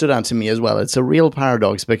 It stood out to me as well. It's a real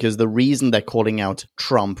paradox, because the reason they're calling out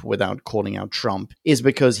Trump without calling out Trump is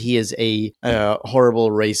because he is a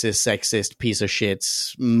horrible, racist, sexist, piece of shit,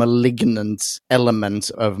 malignant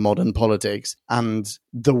element of modern politics. And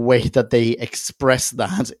the way that they express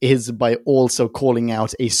that is by also calling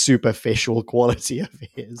out a superficial quality of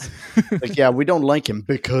his. Like, yeah, we don't like him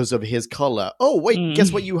because of his color. Oh, wait,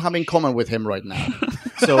 guess what you have in common with him right now?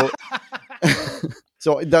 So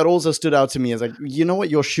that also stood out to me as like, you know what,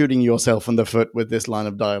 you're shooting yourself in the foot with this line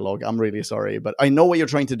of dialogue. I'm really sorry, but I know what you're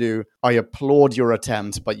trying to do. I applaud your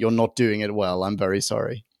attempt, but you're not doing it well. I'm very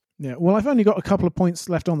sorry. Yeah, well, I've only got a couple of points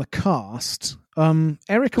left on the cast.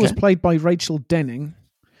 Erica was played by Rachel Denning.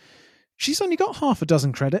 She's only got half a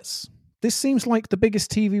dozen credits. This seems like the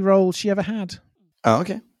biggest TV role she ever had. Oh,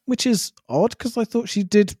 okay. Which is odd, because I thought she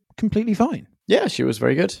did completely fine. Yeah, she was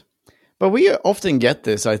very good. But we often get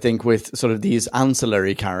this, I think, with sort of these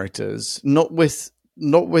ancillary characters, not with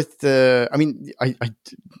the. I mean, I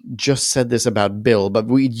just said this about Bill, but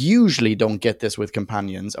we usually don't get this with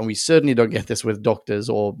companions, and we certainly don't get this with doctors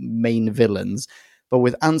or main villains. But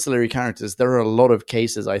with ancillary characters, there are a lot of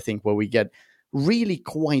cases, I think, where we get really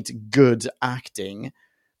quite good acting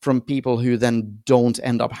from people who then don't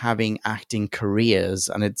end up having acting careers,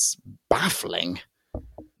 and it's baffling.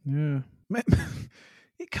 Yeah.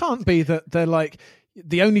 It can't be that they're like,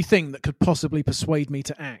 the only thing that could possibly persuade me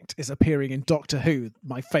to act is appearing in Doctor Who,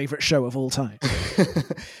 my favourite show of all time.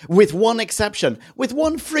 With one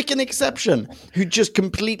freaking exception, who just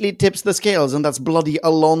completely tips the scales, and that's bloody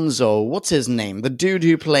Alonso. What's his name? The dude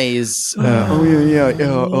who plays...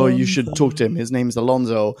 Oh, you should talk to him. His name's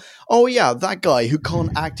Alonso. Oh, yeah, that guy who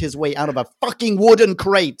can't act his way out of a fucking wooden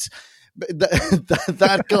crate.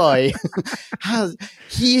 That guy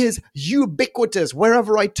he is ubiquitous.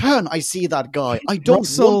 Wherever I turn, I see that guy. I don't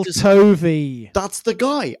Russell want to Tovey. That's the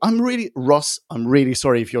guy. I'm really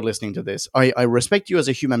sorry if you're listening to this. I respect you as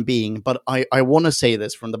a human being, but I want to say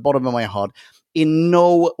this from the bottom of my heart. In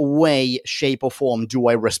no way, shape, or form do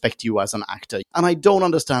I respect you as an actor. And I don't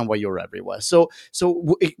understand why you're everywhere. So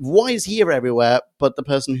why is he everywhere, but the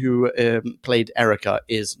person who played Erica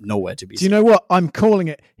is nowhere to be seen? Do you know what? I'm calling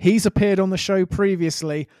it. He's appeared on the show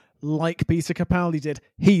previously, like Peter Capaldi did.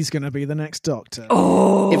 He's going to be the next Doctor.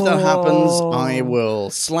 Oh. If that happens, I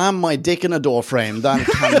will slam my dick in a door frame. I'm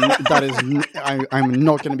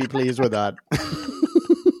not going to be pleased with that.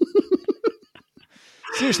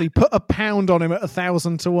 Seriously, put a pound on him at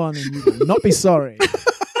 1,000 to 1 and you will not be sorry.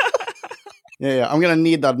 Yeah, I'm gonna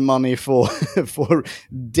need that money for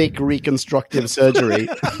dick reconstructive surgery.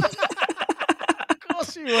 Of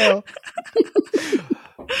course you will.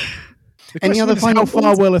 Any other final? final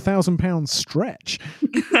How far points? will £1,000 stretch?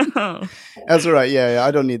 That's all right. Yeah,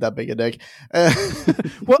 I don't need that big a dick.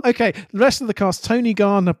 Well, okay. The rest of the cast: Tony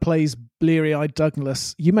Garner plays bleary-eyed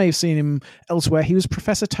Douglas. You may have seen him elsewhere. He was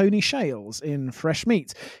Professor Tony Shales in Fresh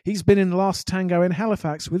Meat. He's been in Last Tango in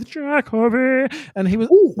Halifax with Jack Harvey, and he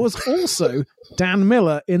was also Dan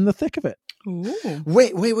Miller in The Thick of It. Ooh.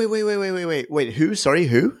 Wait. Who? Sorry,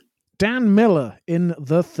 who? Dan Miller in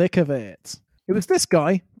The Thick of It. It was this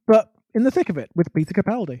guy, but in The Thick of It with Peter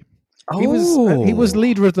Capaldi. He was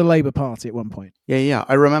leader of the Labour Party at one point. Yeah.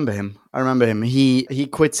 I remember him. He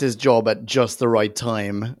quits his job at just the right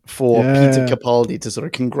time for Peter Capaldi to sort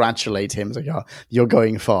of congratulate him. It's like, oh, you're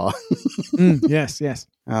going far. Yes.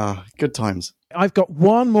 Ah, good times. I've got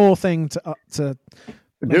one more thing to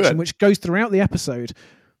mention, which goes throughout the episode.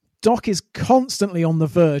 Doc is constantly on the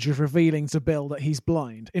verge of revealing to Bill that he's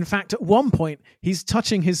blind. In fact, at one point, he's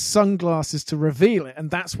touching his sunglasses to reveal it,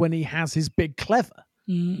 and that's when he has his big clever.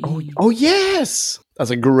 Oh, yes! That's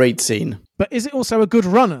a great scene. But is it also a good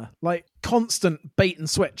runner? Like, constant bait and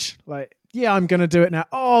switch. Like, yeah, I'm going to do it now.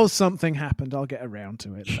 Oh, something happened. I'll get around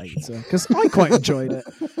to it later. Because I quite enjoyed it.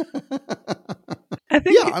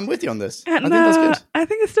 Yeah, I'm with you on this. I think that's good. I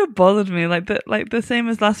think it still bothered me. Like the same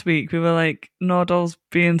as last week, we were like, Nordall's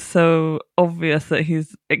being so obvious that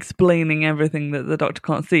he's explaining everything that the Doctor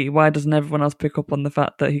can't see. Why doesn't everyone else pick up on the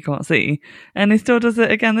fact that he can't see? And he still does it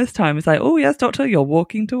again this time. It's like, oh yes, Doctor, you're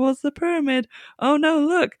walking towards the pyramid. Oh no,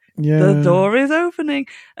 look, the door is opening,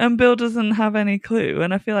 and Bill doesn't have any clue.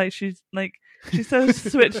 And I feel like she's so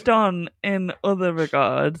switched on in other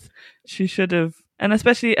regards. She should have. And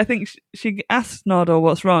especially, I think she asked Nardole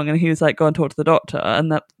what's wrong, and he was like, go and talk to the doctor.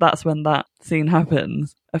 And that's when that scene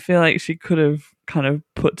happens. I feel like she could have kind of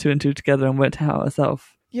put two and two together and worked it out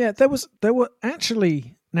herself. Yeah, there were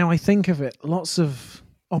actually, now I think of it, lots of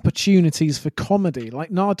opportunities for comedy.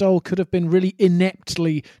 Like Nardole could have been really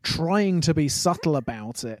ineptly trying to be subtle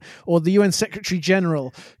about it. Or the UN Secretary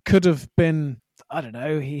General could have been, I don't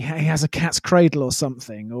know, he has a cat's cradle or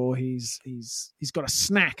something, or he's got a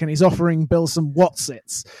snack and he's offering Bill some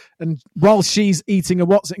Wotsits, and while she's eating a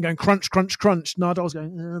Wotsit and going crunch, crunch, crunch, Nardole's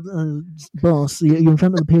going, boss, you're in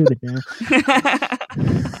front of the pyramid now.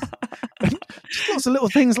 Just lots of little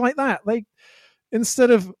things like that. They,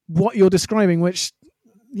 instead of what you're describing, which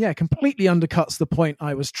completely undercuts the point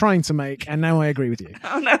I was trying to make, and now I agree with you.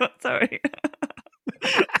 Oh no, sorry.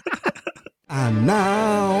 And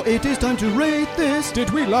now it is time to rate this. Did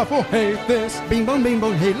we laugh or hate this? Bing bong,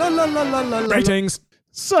 hey, la la la la la la. Ratings.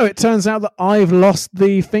 So it turns out that I've lost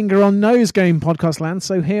the finger on nose game, podcast land,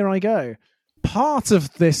 so here I go. Part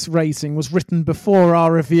of this rating was written before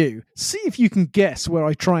our review. See if you can guess where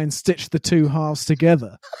I try and stitch the two halves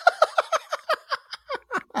together.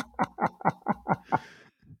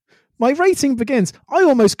 My rating begins. I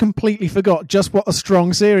almost completely forgot just what a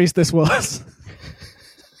strong series this was.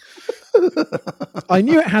 I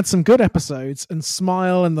knew it had some good episodes, and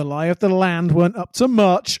Smile and The Lie of the Land weren't up to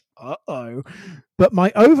much. But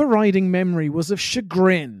my overriding memory was of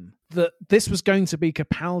chagrin that this was going to be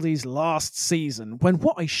Capaldi's last season, when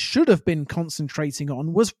what I should have been concentrating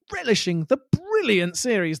on was relishing the brilliant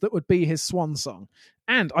series that would be his swan song.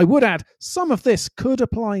 And I would add, some of this could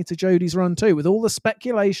apply to Jodie's run too, with all the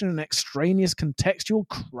speculation and extraneous contextual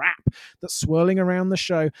crap that's swirling around the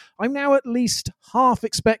show. I'm now at least half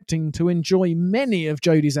expecting to enjoy many of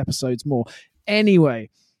Jodie's episodes more. Anyway,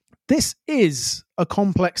 this is a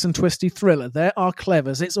complex and twisty thriller. There are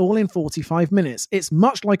clevers. It's all in 45 minutes. It's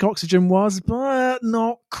much like Oxygen was, but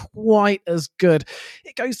not quite as good.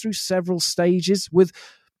 It goes through several stages with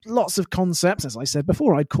lots of concepts, as I said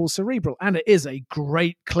before, I'd call cerebral, and it is a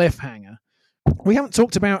great cliffhanger. We haven't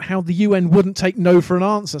talked about how the UN wouldn't take no for an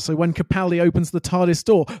answer, so when Capaldi opens the TARDIS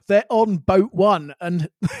door, they're on boat one, and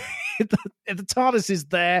the TARDIS is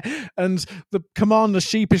there, and the commander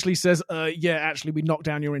sheepishly says, actually, we knocked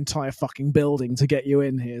down your entire fucking building to get you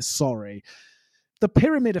in here, sorry. The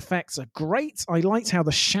pyramid effects are great. I liked how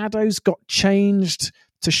the shadows got changed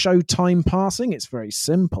to show time passing. It's very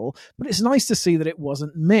simple, but it's nice to see that it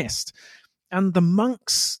wasn't missed. And the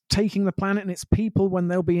monks taking the planet and its people when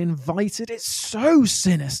they'll be invited, it's so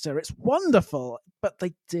sinister. It's wonderful, but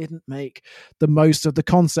they didn't make the most of the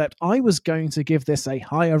concept. I was going to give this a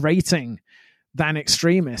higher rating than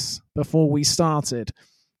Extremis before we started,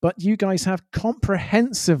 but you guys have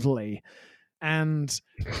comprehensively and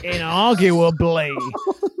inarguably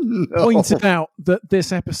pointed out that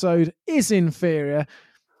this episode is inferior.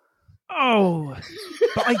 Oh,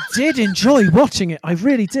 but I did enjoy watching it. I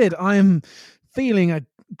really did. I am feeling a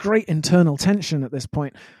great internal tension at this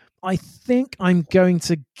point. I think I'm going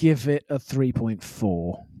to give it a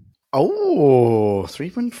 3.4. Oh,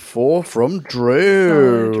 3.4 from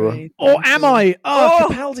Drew. Or am I? Oh,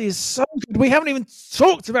 Capaldi is so good. We haven't even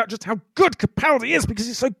talked about just how good Capaldi is because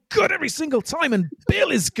he's so good every single time. And Bill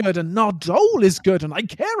is good and Nardole is good and I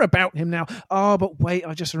care about him now. Oh, but wait,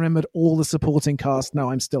 I just remembered all the supporting cast. No,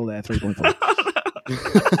 I'm still there, 3.4.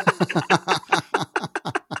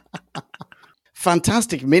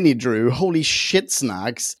 Fantastic mini, Drew. Holy shit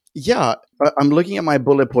snacks. Yeah, I'm looking at my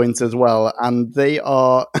bullet points as well, and they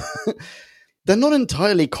are... they're not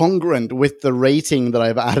entirely congruent with the rating that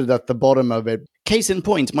I've added at the bottom of it. Case in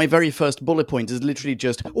point, my very first bullet point is literally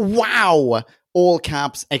just, wow! All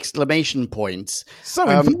caps, exclamation points. So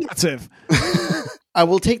informative. I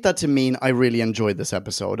will take that to mean I really enjoyed this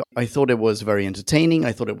episode. I thought it was very entertaining.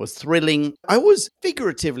 I thought it was thrilling. I was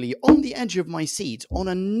figuratively on the edge of my seat on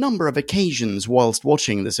a number of occasions whilst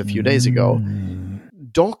watching this a few days ago.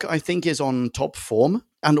 Doc, I think, is on top form.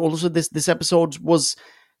 And also this episode was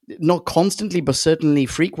not constantly, but certainly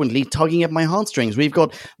frequently tugging at my heartstrings. We've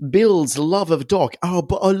got Bill's love of Doc. Oh,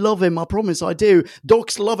 but I love him. I promise I do.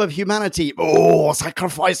 Doc's love of humanity. Oh,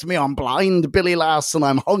 sacrifice me. I'm blind, Billy Lass, and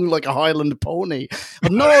I'm hung like a Highland pony.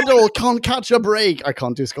 Nardole can't catch a break. I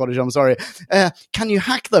can't do Scottish. I'm sorry. Can you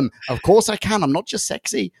hack them? Of course I can. I'm not just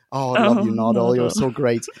sexy. Oh, I love you, Nardole. You're so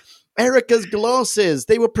great. Erica's glasses,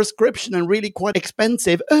 they were prescription and really quite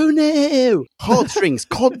expensive. Oh no! Heartstrings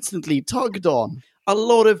constantly tugged on. A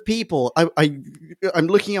lot of people, I'm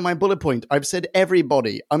looking at my bullet point. I've said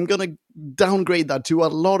everybody. I'm going to downgrade that to a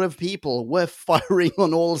lot of people were firing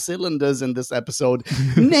on all cylinders in this episode.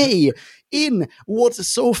 Nay, in what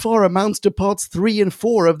so far amounts to parts 3 and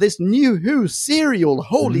 4 of this New Who serial.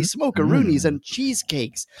 Holy smokeroonies and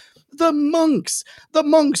cheesecakes. The monks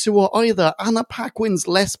who are either Anna Paquin's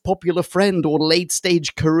less popular friend or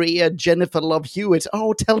late-stage career Jennifer Love Hewitt.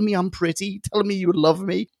 Oh, tell me I'm pretty. Tell me you love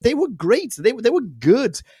me. They were great. They were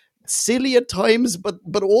good. Silly at times, but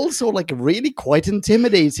also like really quite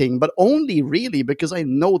intimidating, but only really because I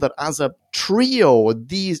know that as a trio,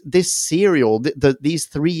 this serial, these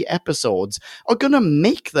 3 episodes are going to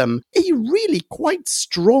make them a really quite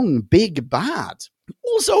strong big bad.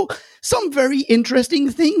 Also, some very interesting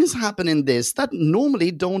things happen in this that normally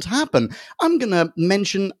don't happen. I'm going to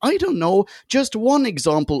mention, I don't know, just one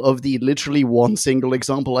example of the literally one single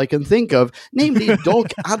example I can think of, namely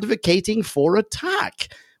Doc advocating for attack.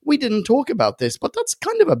 We didn't talk about this, but that's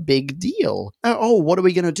kind of a big deal. What are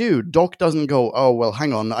we going to do? Doc doesn't go, oh, well,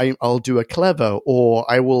 hang on, I'll do a clever,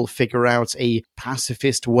 or I will figure out a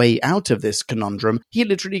pacifist way out of this conundrum. He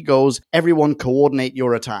literally goes, everyone coordinate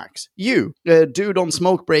your attacks. You, dude on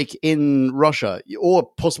smoke break in Russia, or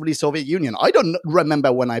possibly Soviet Union. I don't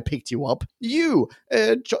remember when I picked you up. You,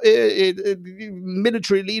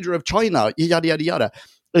 military leader of China, yada, yada, yada.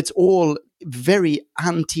 It's all very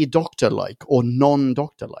anti-doctor-like or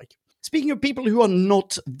non-doctor-like. Speaking of people who are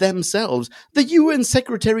not themselves, the UN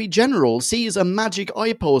Secretary General sees a magic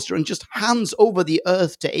eye poster and just hands over the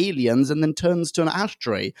Earth to aliens and then turns to an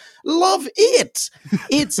ashtray. Love it!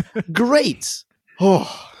 It's great.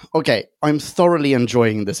 Oh, okay. I'm thoroughly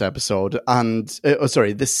enjoying this episode and,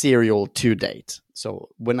 this serial to date. So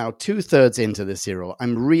we're now 2/3 into this serial.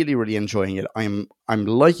 I'm really, really enjoying it. I'm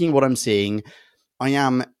liking what I'm seeing. I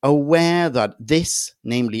am aware that this,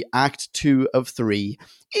 namely Act 2 of 3,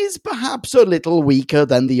 is perhaps a little weaker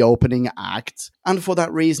than the opening act, and for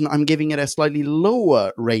that reason I'm giving it a slightly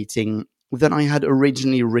lower rating than I had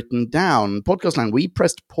originally written down. Podcastland, we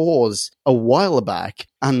pressed pause a while back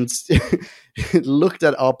and looked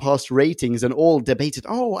at our past ratings and all debated,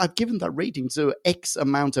 I've given that rating to X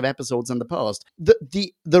amount of episodes in the past.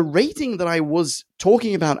 The rating that I was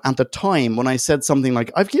talking about at the time when I said something like,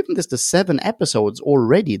 I've given this to 7 episodes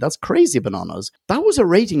already, that's crazy bananas, that was a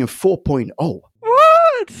rating of 4.0.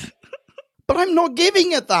 What? But I'm not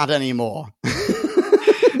giving it that anymore.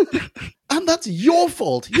 And that's your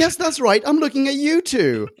fault. Yes, that's right. I'm looking at you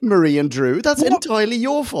two, Marie and Drew. That's entirely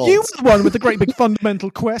your fault. You were the one with the great big fundamental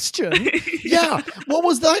question. Yeah. What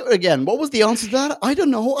was that again? What was the answer to that? I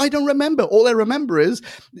don't know. I don't remember. All I remember is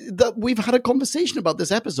that we've had a conversation about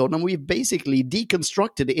this episode and we've basically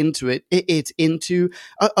deconstructed it into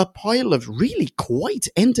a pile of really quite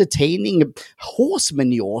entertaining horse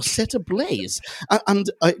manure set ablaze. And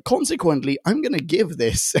consequently, I'm going to give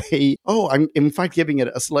this I'm in fact giving it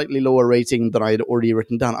a slightly lower rating than I had already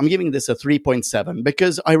written down. I'm giving this a 3.7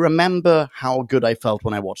 because I remember how good I felt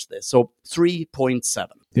when I watched this. So 3.7.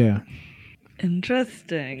 Yeah.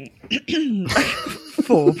 Interesting.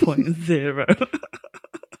 4.0.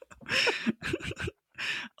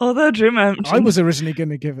 Although Drew mentioned... I was originally going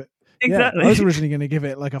to give it... Exactly. Yeah, I was originally going to give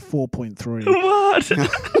it like a 4.3. What?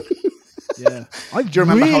 Yeah. Do you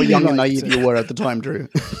remember how really young and liked naive it. you were at the time, Drew?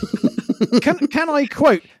 Can I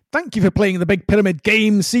quote, "Thank you for playing the Big Pyramid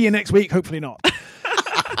game. See you next week." Hopefully not.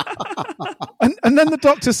 and then the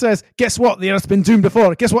Doctor says, "Guess what? The Earth's been doomed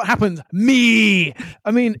before. Guess what happened? Me."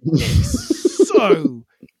 I mean, it's so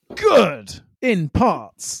good in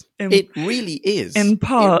parts. It really is. In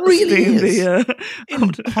parts. It really being is. The,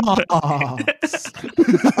 In parts.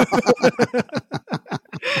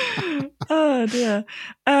 Oh dear.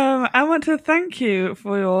 I want to thank you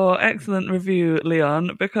for your excellent review,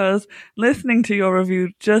 Leon, because listening to your review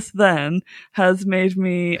just then has made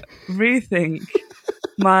me rethink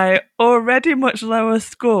my already much lower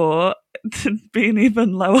score to being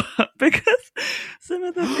even lower, because some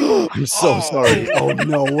of the things... I'm so sorry. Oh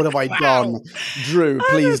no, what have I done? Drew,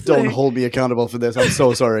 please Honestly. don't hold me accountable for this. I'm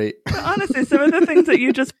so sorry. But honestly, some of the things that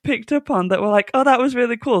you just picked up on that were like, oh, that was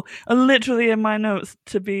really cool, are literally in my notes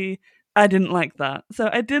to be, I didn't like that. So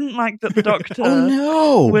I didn't like that the Doctor Oh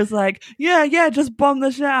no. was like, yeah, just bomb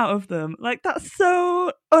the shit out of them. Like, that's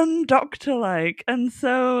so un-Doctor-like, and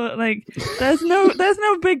so like there's no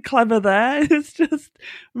big clever there. It's just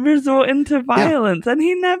resorting to violence, and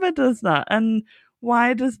he never does that. And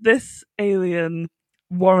why does this alien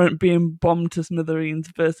warrant being bombed to smithereens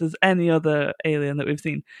versus any other alien that we've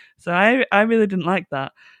seen? So I really didn't like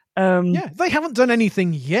that. Yeah, they haven't done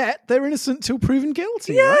anything yet. They're innocent till proven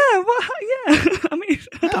guilty. Yeah, right? yeah. I mean,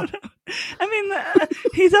 I don't know. I mean,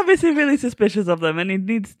 he's obviously really suspicious of them, and he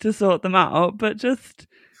needs to sort them out. But just,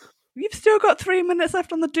 you've still got 3 minutes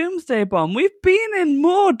left on the Doomsday Bomb. We've been in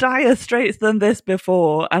more dire straits than this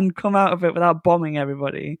before, and come out of it without bombing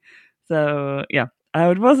everybody. So yeah,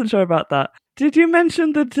 I wasn't sure about that. Did you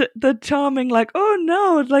mention the charming, like, oh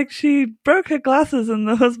no, like she broke her glasses and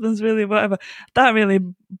the husband's really whatever? That really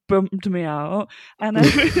bummed me out, and I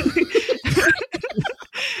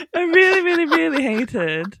really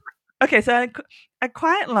hated. Okay, so I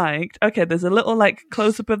quite liked. Okay, there's a little like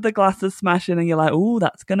close up of the glasses smashing, and you're like, oh,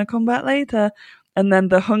 that's gonna come back later, and then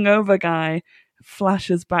the hungover guy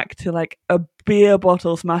flashes back to like a beer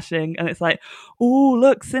bottle smashing, and it's like, oh,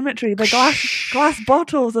 look, symmetry, the glass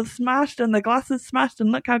bottles have smashed and the glass is smashed,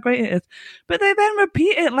 and look how great it is. But they then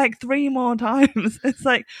repeat it like 3 more times. It's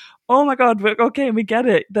like, oh my god, okay, we get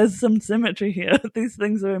it, there's some symmetry here. These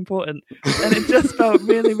things are important. And it just felt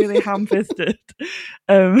really ham-fisted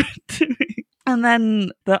to me. And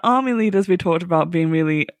then the army leaders we talked about being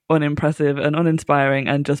really unimpressive and uninspiring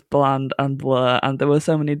and just bland and blur. And there were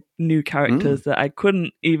so many new characters that I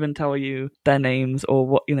couldn't even tell you their names or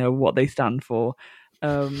what they stand for.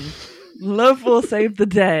 Love will save the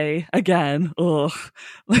day again. Ugh.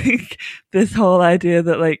 Like this whole idea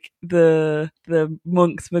that like the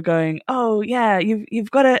monks were going, oh yeah,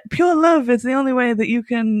 you've got to, pure love is the only way that you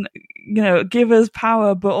can, give us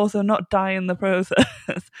power, but also not die in the process.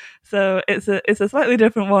 So it's a slightly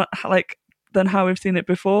different one, like than how we've seen it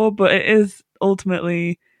before, but it is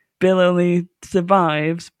ultimately Bill only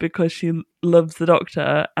survives because she loves the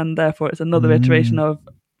Doctor, and therefore it's another iteration of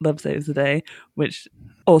love saves the day, which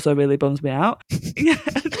also really bums me out. Yeah,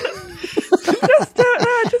 I just don't know.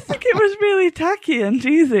 I just think it was really tacky and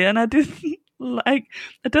cheesy, and I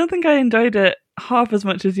don't think I enjoyed it half as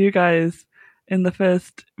much as you guys in the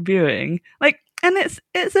first viewing. Like, and it's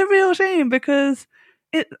a real shame because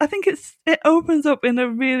I think it opens up in a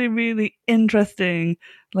really, really interesting,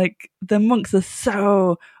 like, the monks are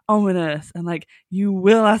so ominous and like, you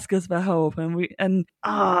will ask us for help, and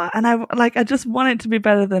I just want it to be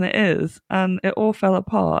better than it is, and it all fell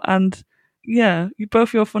apart. And yeah,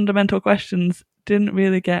 both your fundamental questions didn't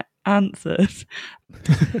really get answered.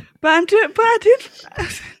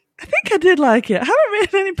 I think I did like it. I haven't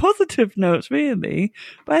written any positive notes really,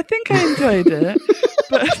 but I think I enjoyed it,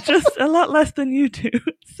 but just a lot less than you do.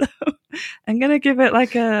 So I'm gonna give it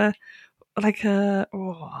like a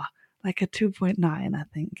 2.9, I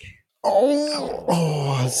think.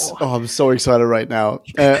 I'm so excited right now.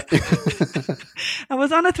 I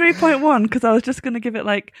was on a 3.1 because I was just going to give it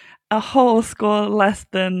like a whole score less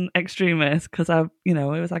than Extremis, because it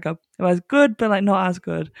was good, but like not as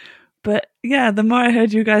good. But yeah, the more I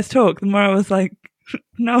heard you guys talk, the more I was like,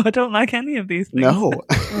 no, I don't like any of these things. No.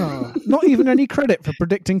 Not even any credit for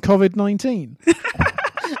predicting COVID-19.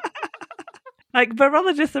 Like,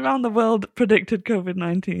 virologists around the world predicted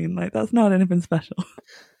COVID-19. Like, that's not anything special.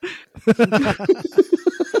 But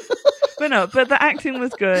the acting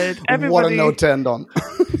was good. What a note to end on.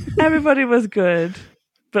 Everybody was good,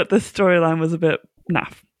 but the storyline was a bit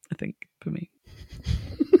naff, I think, for me.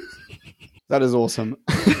 That is awesome.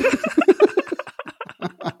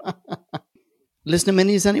 Listener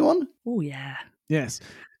minis, anyone? Oh, yeah. Yes.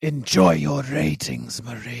 Enjoy your ratings,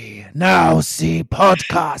 Marie. Now see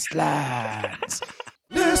Podcast Land.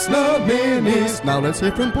 Listener minis. Now let's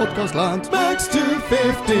hear from Podcast Land. Max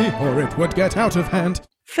 250, or it would get out of hand.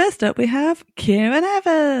 First up, we have Kieran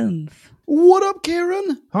Evans. What up,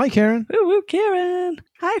 Kieran? Hi, Kieran. Woo woo, Kieran.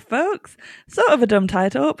 Hi, folks. Sort of a dumb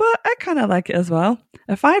title, but I kind of like it as well.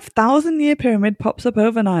 A 5,000-year pyramid pops up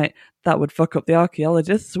overnight. That would fuck up the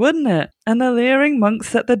archaeologists, wouldn't it? And the leering monks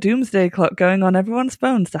set the doomsday clock going on everyone's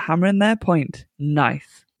phones to hammer in their point.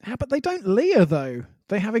 Nice. Yeah, but they don't leer, though.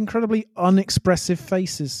 They have incredibly unexpressive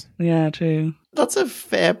faces. Yeah, true. That's a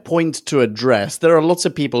fair point to address. There are lots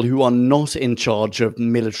of people who are not in charge of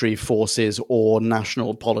military forces or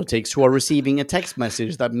national politics who are receiving a text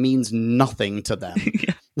message that means nothing to them.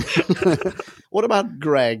 What about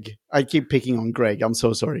Greg? I keep picking on Greg. I'm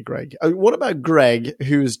so sorry, Greg. What about Greg,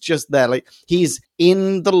 who's just there? Like, he's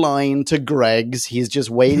in the line to Greg's. He's just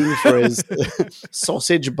waiting for his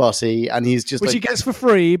sausage butty, and he's just Which he gets for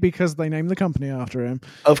free because they named the company after him.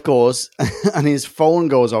 Of course. And his phone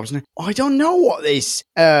goes off. And, I don't know what this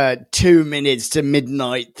 2 minutes to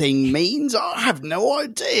midnight thing means. I have no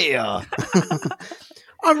idea.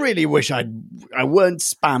 I really wish I weren't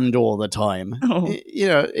spammed all the time. Oh. You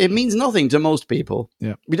know, it means nothing to most people.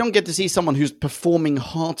 Yeah. We don't get to see someone who's performing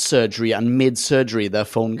heart surgery and mid-surgery their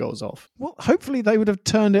phone goes off. Well, hopefully they would have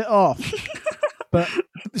turned it off. But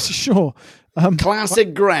sure.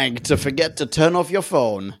 Classic Greg to forget to turn off your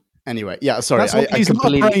phone. Anyway, yeah, sorry. That's what, he's not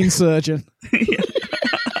a brain surgeon.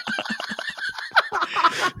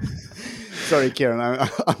 Sorry, Kieran,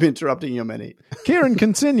 I'm interrupting your mini. Kieran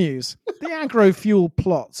continues. The agro-fuel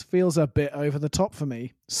plot feels a bit over the top for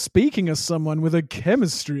me. Speaking as someone with a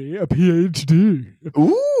PhD.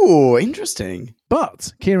 Ooh, interesting.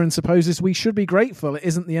 But Kieran supposes we should be grateful it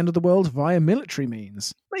isn't the end of the world via military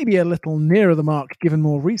means. Maybe a little nearer the mark given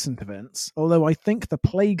more recent events, although I think the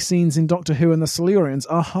plague scenes in Doctor Who and the Silurians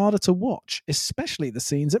are harder to watch, especially the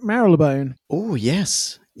scenes at Marylebone. Oh,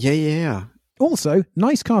 yes. Yeah. Also,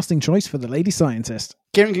 nice casting choice for the lady scientist.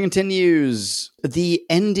 Kieran continues, the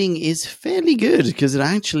ending is fairly good because it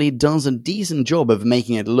actually does a decent job of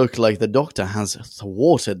making it look like the Doctor has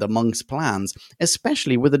thwarted the monks' plans,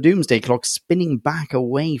 especially with the doomsday clock spinning back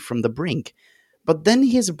away from the brink. But then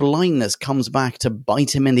his blindness comes back to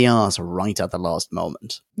bite him in the arse right at the last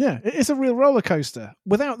moment. Yeah, it's a real roller coaster.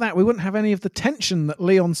 Without that, we wouldn't have any of the tension that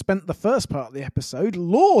Leon spent the first part of the episode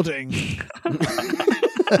lauding.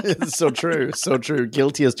 So true.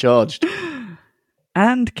 Guilty as charged.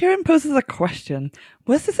 And Kieran poses a question.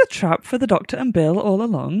 Was this a trap for the Doctor and Bill all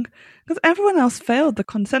along? Because everyone else failed the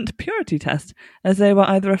consent purity test, as they were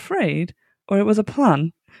either afraid or it was a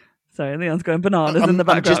plan. Sorry, Leon's going bananas in the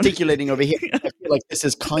background. I'm gesticulating over here. I feel like this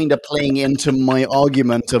is kind of playing into my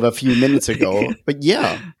argument of a few minutes ago. But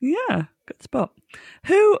yeah. Yeah, good spot.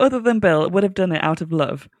 Who other than Bill would have done it out of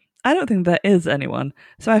love? I don't think there is anyone,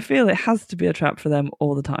 so I feel it has to be a trap for them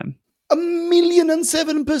all the time.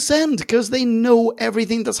 1,007%, because they know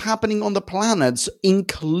everything that's happening on the planets,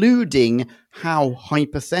 including how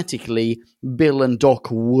hypothetically Bill and Doc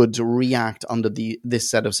would react under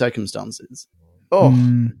this set of circumstances. Oh,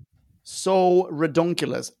 so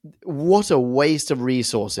redonkulous. What a waste of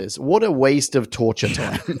resources. What a waste of torture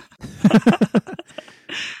time.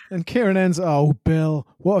 And Kieran ends, oh, Bill,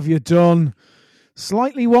 what have you done?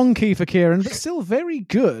 Slightly wonky for Kieran, but still very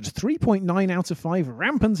good. 3.9 out of 5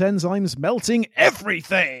 rampant enzymes melting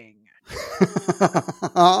everything.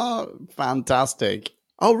 Fantastic.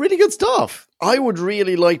 Oh, really good stuff. I would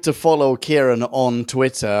really like to follow Kieran on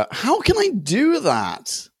Twitter. How can I do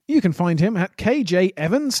that? You can find him at KJ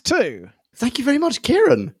Evans 2. Thank you very much,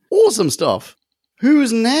 Kieran. Awesome stuff.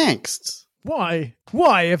 Who's next? Why?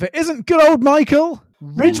 Why, if it isn't good old Michael?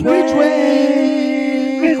 Ridgway.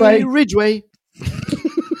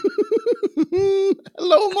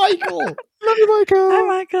 Hello, Michael. Love you, Michael. Hi,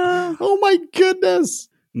 Michael. Oh, my goodness.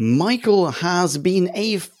 Michael has been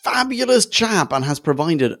a fabulous chap and has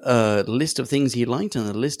provided a list of things he liked and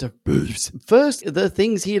a list of boobs. First, the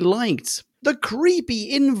things he liked. The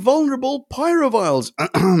creepy, invulnerable pyroviles.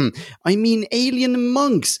 I mean alien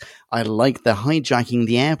monks. I like the hijacking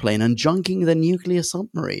the airplane and junking the nuclear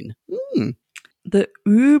submarine. The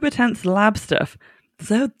uber tense lab stuff.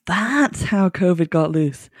 So that's how COVID got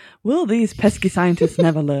loose. Will these pesky scientists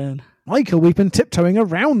never learn? Michael, we've been tiptoeing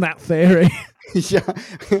around that theory. Yeah,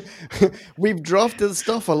 we've drafted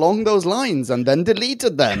stuff along those lines and then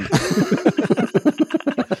deleted them.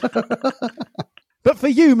 But for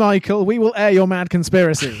you, Michael, we will air your mad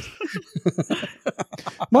conspiracies.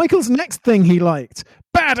 Michael's next thing he liked.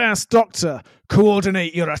 badass doctor,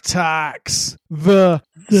 coordinate your attacks. The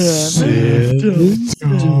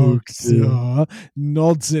doctor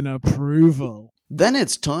nods in approval. Then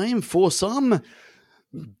it's time for some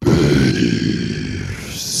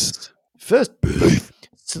first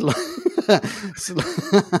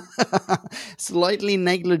slightly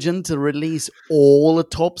negligent to release all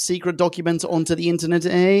top secret documents onto the internet,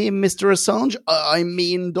 Mr. Assange? I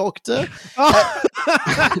mean, Doctor.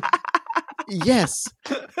 Yes.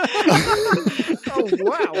 Oh,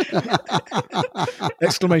 wow.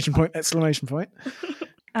 Exclamation point.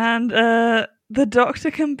 And the Doctor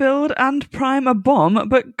can build and prime a bomb,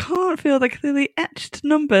 but can't feel the clearly etched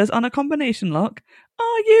numbers on a combination lock.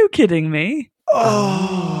 Are you kidding me?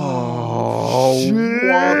 Oh,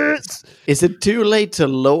 what? Is it too late to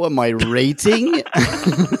lower my rating?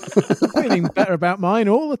 I'm feeling better about mine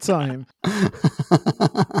all the time.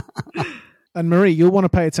 And Marie, you'll want to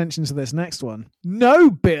pay attention to this next one. No,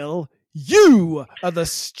 Bill, you are the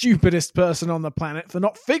stupidest person on the planet for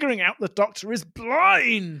not figuring out the Doctor is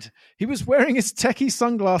blind. He was wearing his techie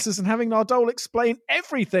sunglasses and having Nardole explain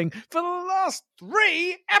everything for the last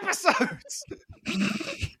 3 episodes.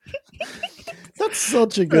 That's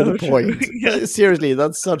such a good point. Yeah. Seriously,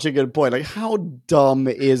 that's such a good point. Like, how dumb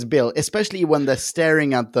is Bill? Especially when they're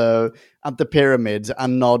staring at the pyramid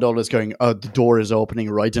and Nardole is going, the door is opening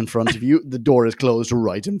right in front of you. The door is closed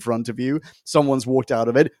right in front of you. Someone's walked out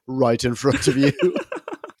of it right in front of you.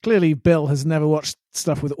 Clearly, Bill has never watched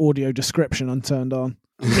stuff with audio description unturned on.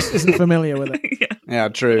 He just isn't familiar with it. Yeah,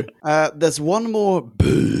 true. There's one more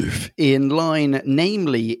boof in line,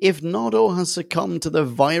 namely, if Nardole has succumbed to the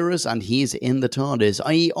virus and he's in the TARDIS,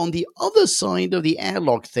 i.e. on the other side of the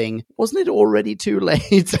airlock thing, wasn't it already too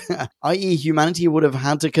late? i.e. humanity would have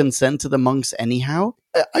had to consent to the monks anyhow?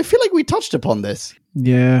 I feel like we touched upon this.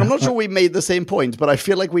 Yeah. I'm not sure we made the same point, but I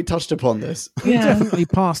feel like we touched upon this. We Yeah. definitely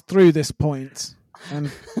passed through this point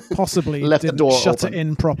and possibly Left the didn't door shut open. it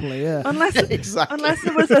in properly. Yeah. Unless Exactly.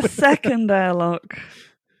 there was a second airlock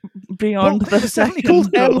beyond Well, the it's definitely second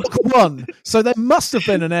called door. Airlock 1, so there must have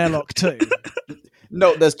been an Airlock 2.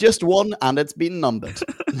 No, there's just one, and it's been numbered.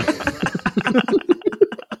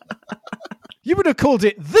 You would have called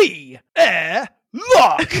it the Airlock.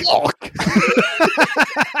 Lock.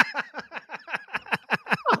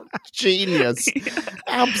 Genius.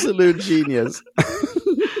 Absolute genius.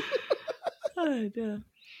 Oh, dear.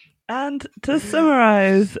 And to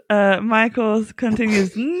summarise, Michaels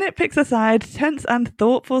continues, nitpicks aside, tense and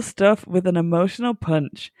thoughtful stuff with an emotional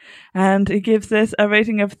punch. And he gives this a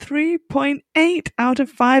rating of 3.8 out of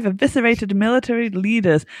 5 eviscerated military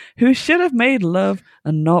leaders who should have made love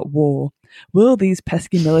and not war. Will these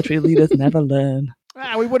pesky military leaders never learn?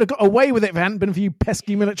 We would have got away with it if it hadn't been for you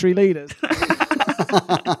pesky military leaders.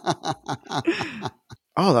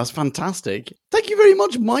 Oh, that's fantastic. Thank you very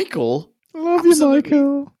much, Michael. Love you, Absolutely.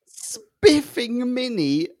 Michael. Spiffing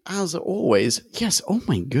Mini, as always. Yes, oh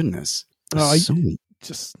my goodness. Oh,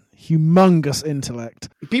 just humongous intellect.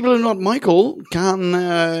 People who are not Michael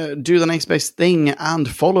can do the next best thing and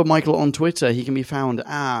follow Michael on Twitter. He can be found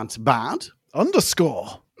at _movie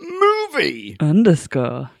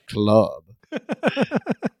 _. club.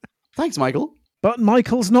 Thanks, Michael. But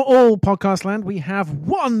Michael's not all, Podcast Land. We have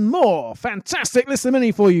one more fantastic listener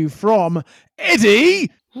mini for you from Eddie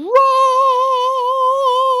Rock.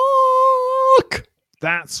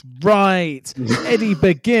 That's right. Eddie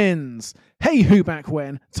begins. Hey, who back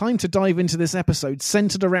when? Time to dive into this episode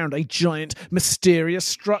centered around a giant, mysterious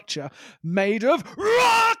structure made of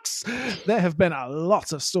rocks. There have been a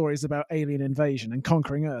lot of stories about alien invasion and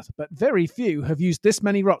conquering Earth, but very few have used this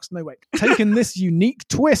many rocks. No, wait, taken this unique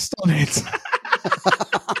twist on it.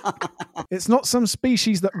 It's not some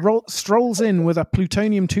species that strolls in with a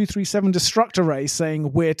plutonium-237 destructor ray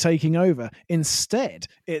saying, we're taking over. Instead,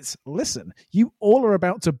 it's, listen, you all are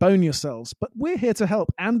about to bone yourselves, but we're here to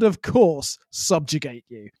help and, of course, subjugate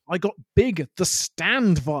you. I got big The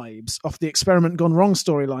Stand vibes off the Experiment Gone Wrong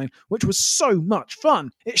storyline, which was so much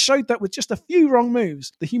fun. It showed that with just a few wrong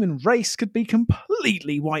moves, the human race could be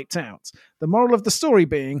completely wiped out. The moral of the story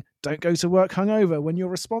being, don't go to work hungover when you're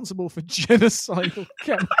responsible for genocidal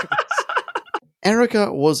chemicals.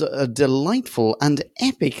 Erica was a delightful and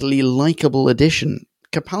epically likable addition.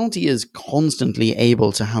 Capaldi is constantly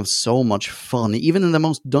able to have so much fun, even in the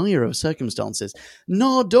most dire of circumstances.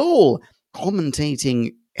 Nardole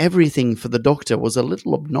commentating everything for the Doctor was a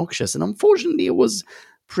little obnoxious, and unfortunately it was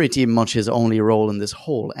pretty much his only role in this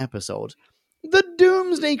whole episode. The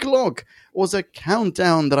Doomsday Clock was a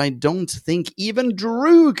countdown that I don't think even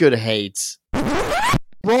Drew could hate.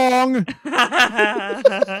 Wrong!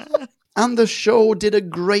 And the show did a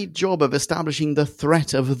great job of establishing the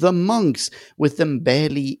threat of the monks, with them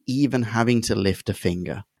barely even having to lift a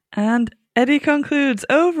finger. And Eddie concludes,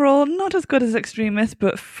 overall, not as good as Extremis,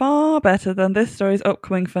 but far better than this story's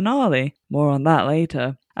upcoming finale. More on that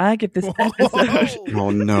later. I give this episode... Oh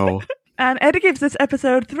no. And Eddie gives this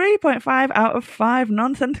episode 3.5 out of 5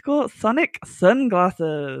 nonsensical sonic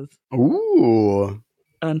sunglasses. Ooh.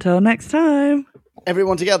 Until next time.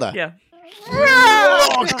 Everyone together? Yeah.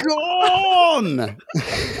 Rock on!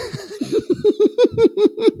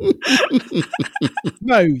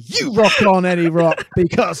 No, you rock on, Eddie Rock,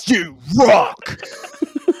 because you rock!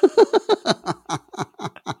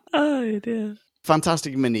 Oh, dear.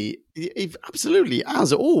 Fantastic mini. Absolutely,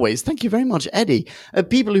 as always. Thank you very much, Eddie.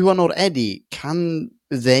 People who are not Eddie, can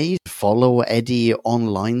they follow Eddie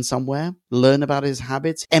online somewhere? Learn about his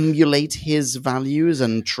habits? Emulate his values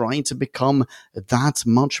and try to become that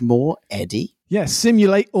much more Eddie? Yes,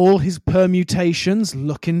 simulate all his permutations,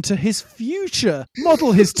 look into his future,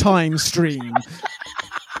 model his time stream.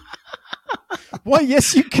 Why,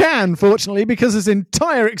 yes, you can, fortunately, because his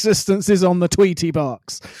entire existence is on the Tweety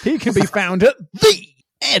box. He can be found at the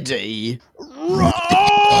Eddie Rock!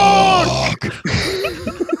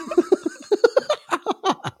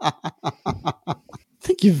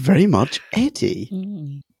 Thank you very much,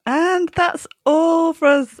 Eddie. And that's all for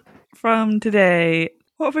us from today.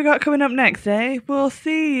 What have we got coming up next, eh? We'll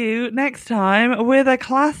see you next time with a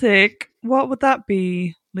classic. What would that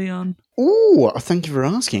be, Leon? Oh, thank you for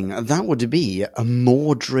asking. That would be a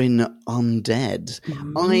Mordrin Undead.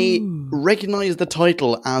 I recognize the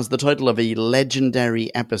title as the title of a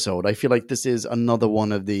legendary episode. I feel like this is another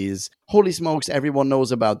one of these. Holy smokes, everyone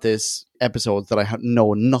knows about this episode that I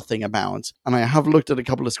know nothing about. And I have looked at a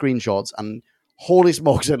couple of screenshots and holy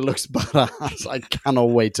smokes, it looks badass. I cannot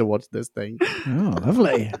wait to watch this thing. Oh,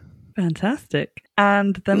 lovely. Fantastic.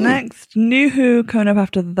 And the next New Who coming up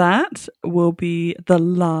after that will be The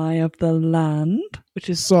Lie of the Land, which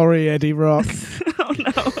is... Sorry, Eddie Rock. Oh,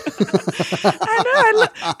 no.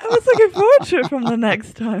 I was looking forward to it from the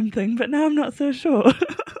next time thing, but now I'm not so sure.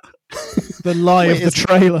 The lie of the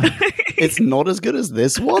trailer. It's not as good as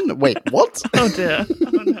this one? Wait, what? Oh, dear.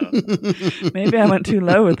 Oh, no. Maybe I went too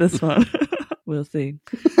low with this one. We'll see.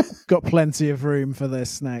 Got plenty of room for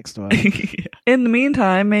this next one. In the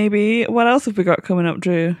meantime, maybe, what else have we got coming up,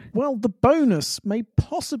 Drew? Well, the bonus may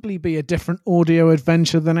possibly be a different audio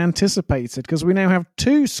adventure than anticipated, because we now have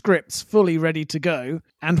 2 scripts fully ready to go,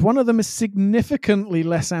 and one of them is significantly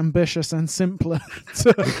less ambitious and simpler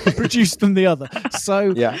to produce than the other.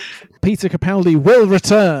 So, Yeah. Peter Capaldi will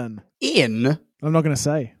return. In? I'm not going to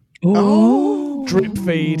say. Oh, Drip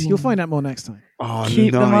feed. You'll find out more next time. Oh,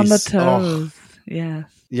 keep them on the nice. toes. Oh. Yes.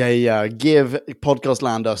 Yeah. Give Podcast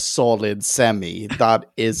Land a solid semi. That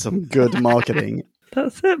is some good marketing.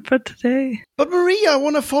 That's it for today. But Maria, I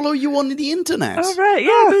want to follow you on the internet. All right,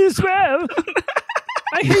 yeah. as well.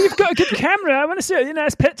 I hear you've got a good camera. I want to see all your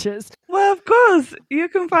nice pictures. Well, of course. You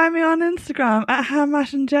can find me on Instagram at Ham,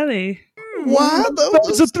 Mash and Jelly. Wow,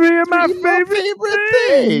 Those are 3 of my favorite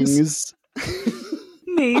things.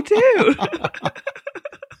 Me too.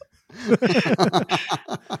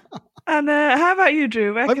 And how about you,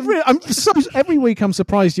 Drew? Every week I'm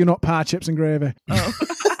surprised you're not Power Chips and Gravy.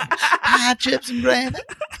 Chips and gravy.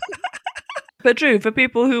 But Drew, for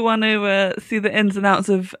people who want to see the ins and outs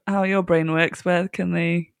of how your brain works, where can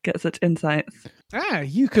they get such insights?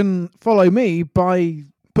 You can follow me by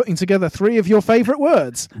putting together 3 of your favourite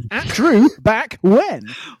words. At Drew, back when.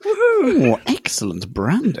 Woohoo! Oh, excellent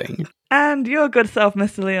branding. And your good self,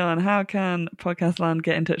 Mr. Leon, how can Podcast Land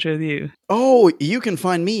get in touch with you? Oh, you can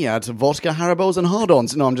find me at Vodka, Haribos and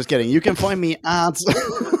Hard-Ons. No, I'm just kidding. You can find me at...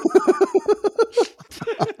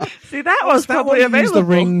 See, that was probably available. Use the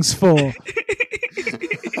rings for.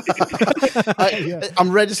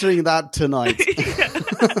 I'm registering that tonight.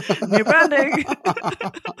 New branding.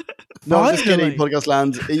 No, I'm just kidding, Podcast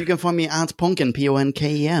Land. You can find me at Ponken,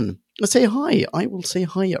 Ponken. Say hi. I will say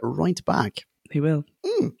hi right back. He will.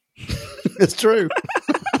 It's true.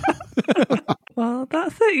 Well,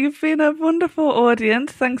 that's it. You've been a wonderful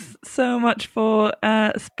audience. Thanks so much for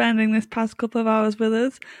spending this past couple of hours with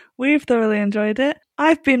us. We've thoroughly enjoyed it.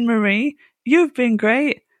 I've been Marie. You've been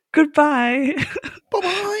great. Goodbye.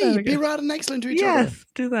 Bye-bye. Be rad and excellent to each other. Yes,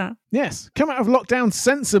 do that. Yes, come out of lockdown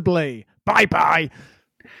sensibly. Bye-bye.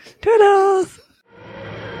 Toodles.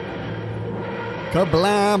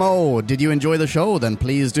 Kablamo! Did you enjoy the show? Then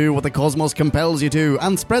please do what the cosmos compels you to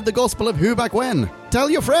and spread the gospel of Who Back When. Tell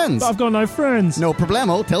your friends. But I've got no friends. No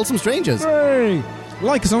problemo, tell some strangers. Hey!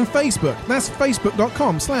 Like us on Facebook. That's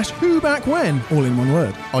facebook.com/whobackwhen, all in one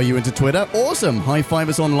word. Are you into Twitter? Awesome! High-five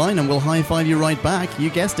us online and we'll high-five you right back. You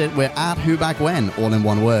guessed it, we're at whobackwhen, all in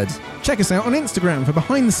one word. Check us out on Instagram for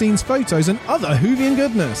behind-the-scenes photos and other Whovian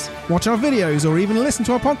goodness. Watch our videos or even listen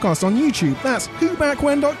to our podcast on YouTube. That's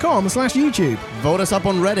whobackwhen.com/YouTube. Vote us up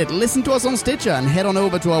on Reddit, listen to us on Stitcher, and head on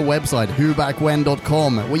over to our website,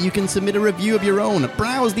 whobackwhen.com, where you can submit a review of your own,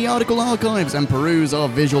 browse the article archives, and peruse our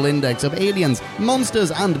visual index of aliens, monsters,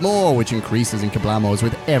 and more, which increases in kablamos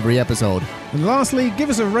with every episode. And lastly, give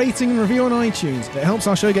us a rating and review on iTunes. It helps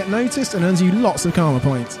our show get noticed and earns you lots of karma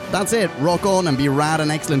points. That's it. Rock on and be rad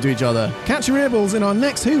and excellent to each other. Catch your earballs in our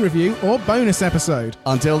next Who review or bonus episode.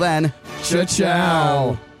 Until then,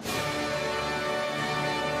 ciao.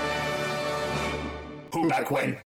 Who back when?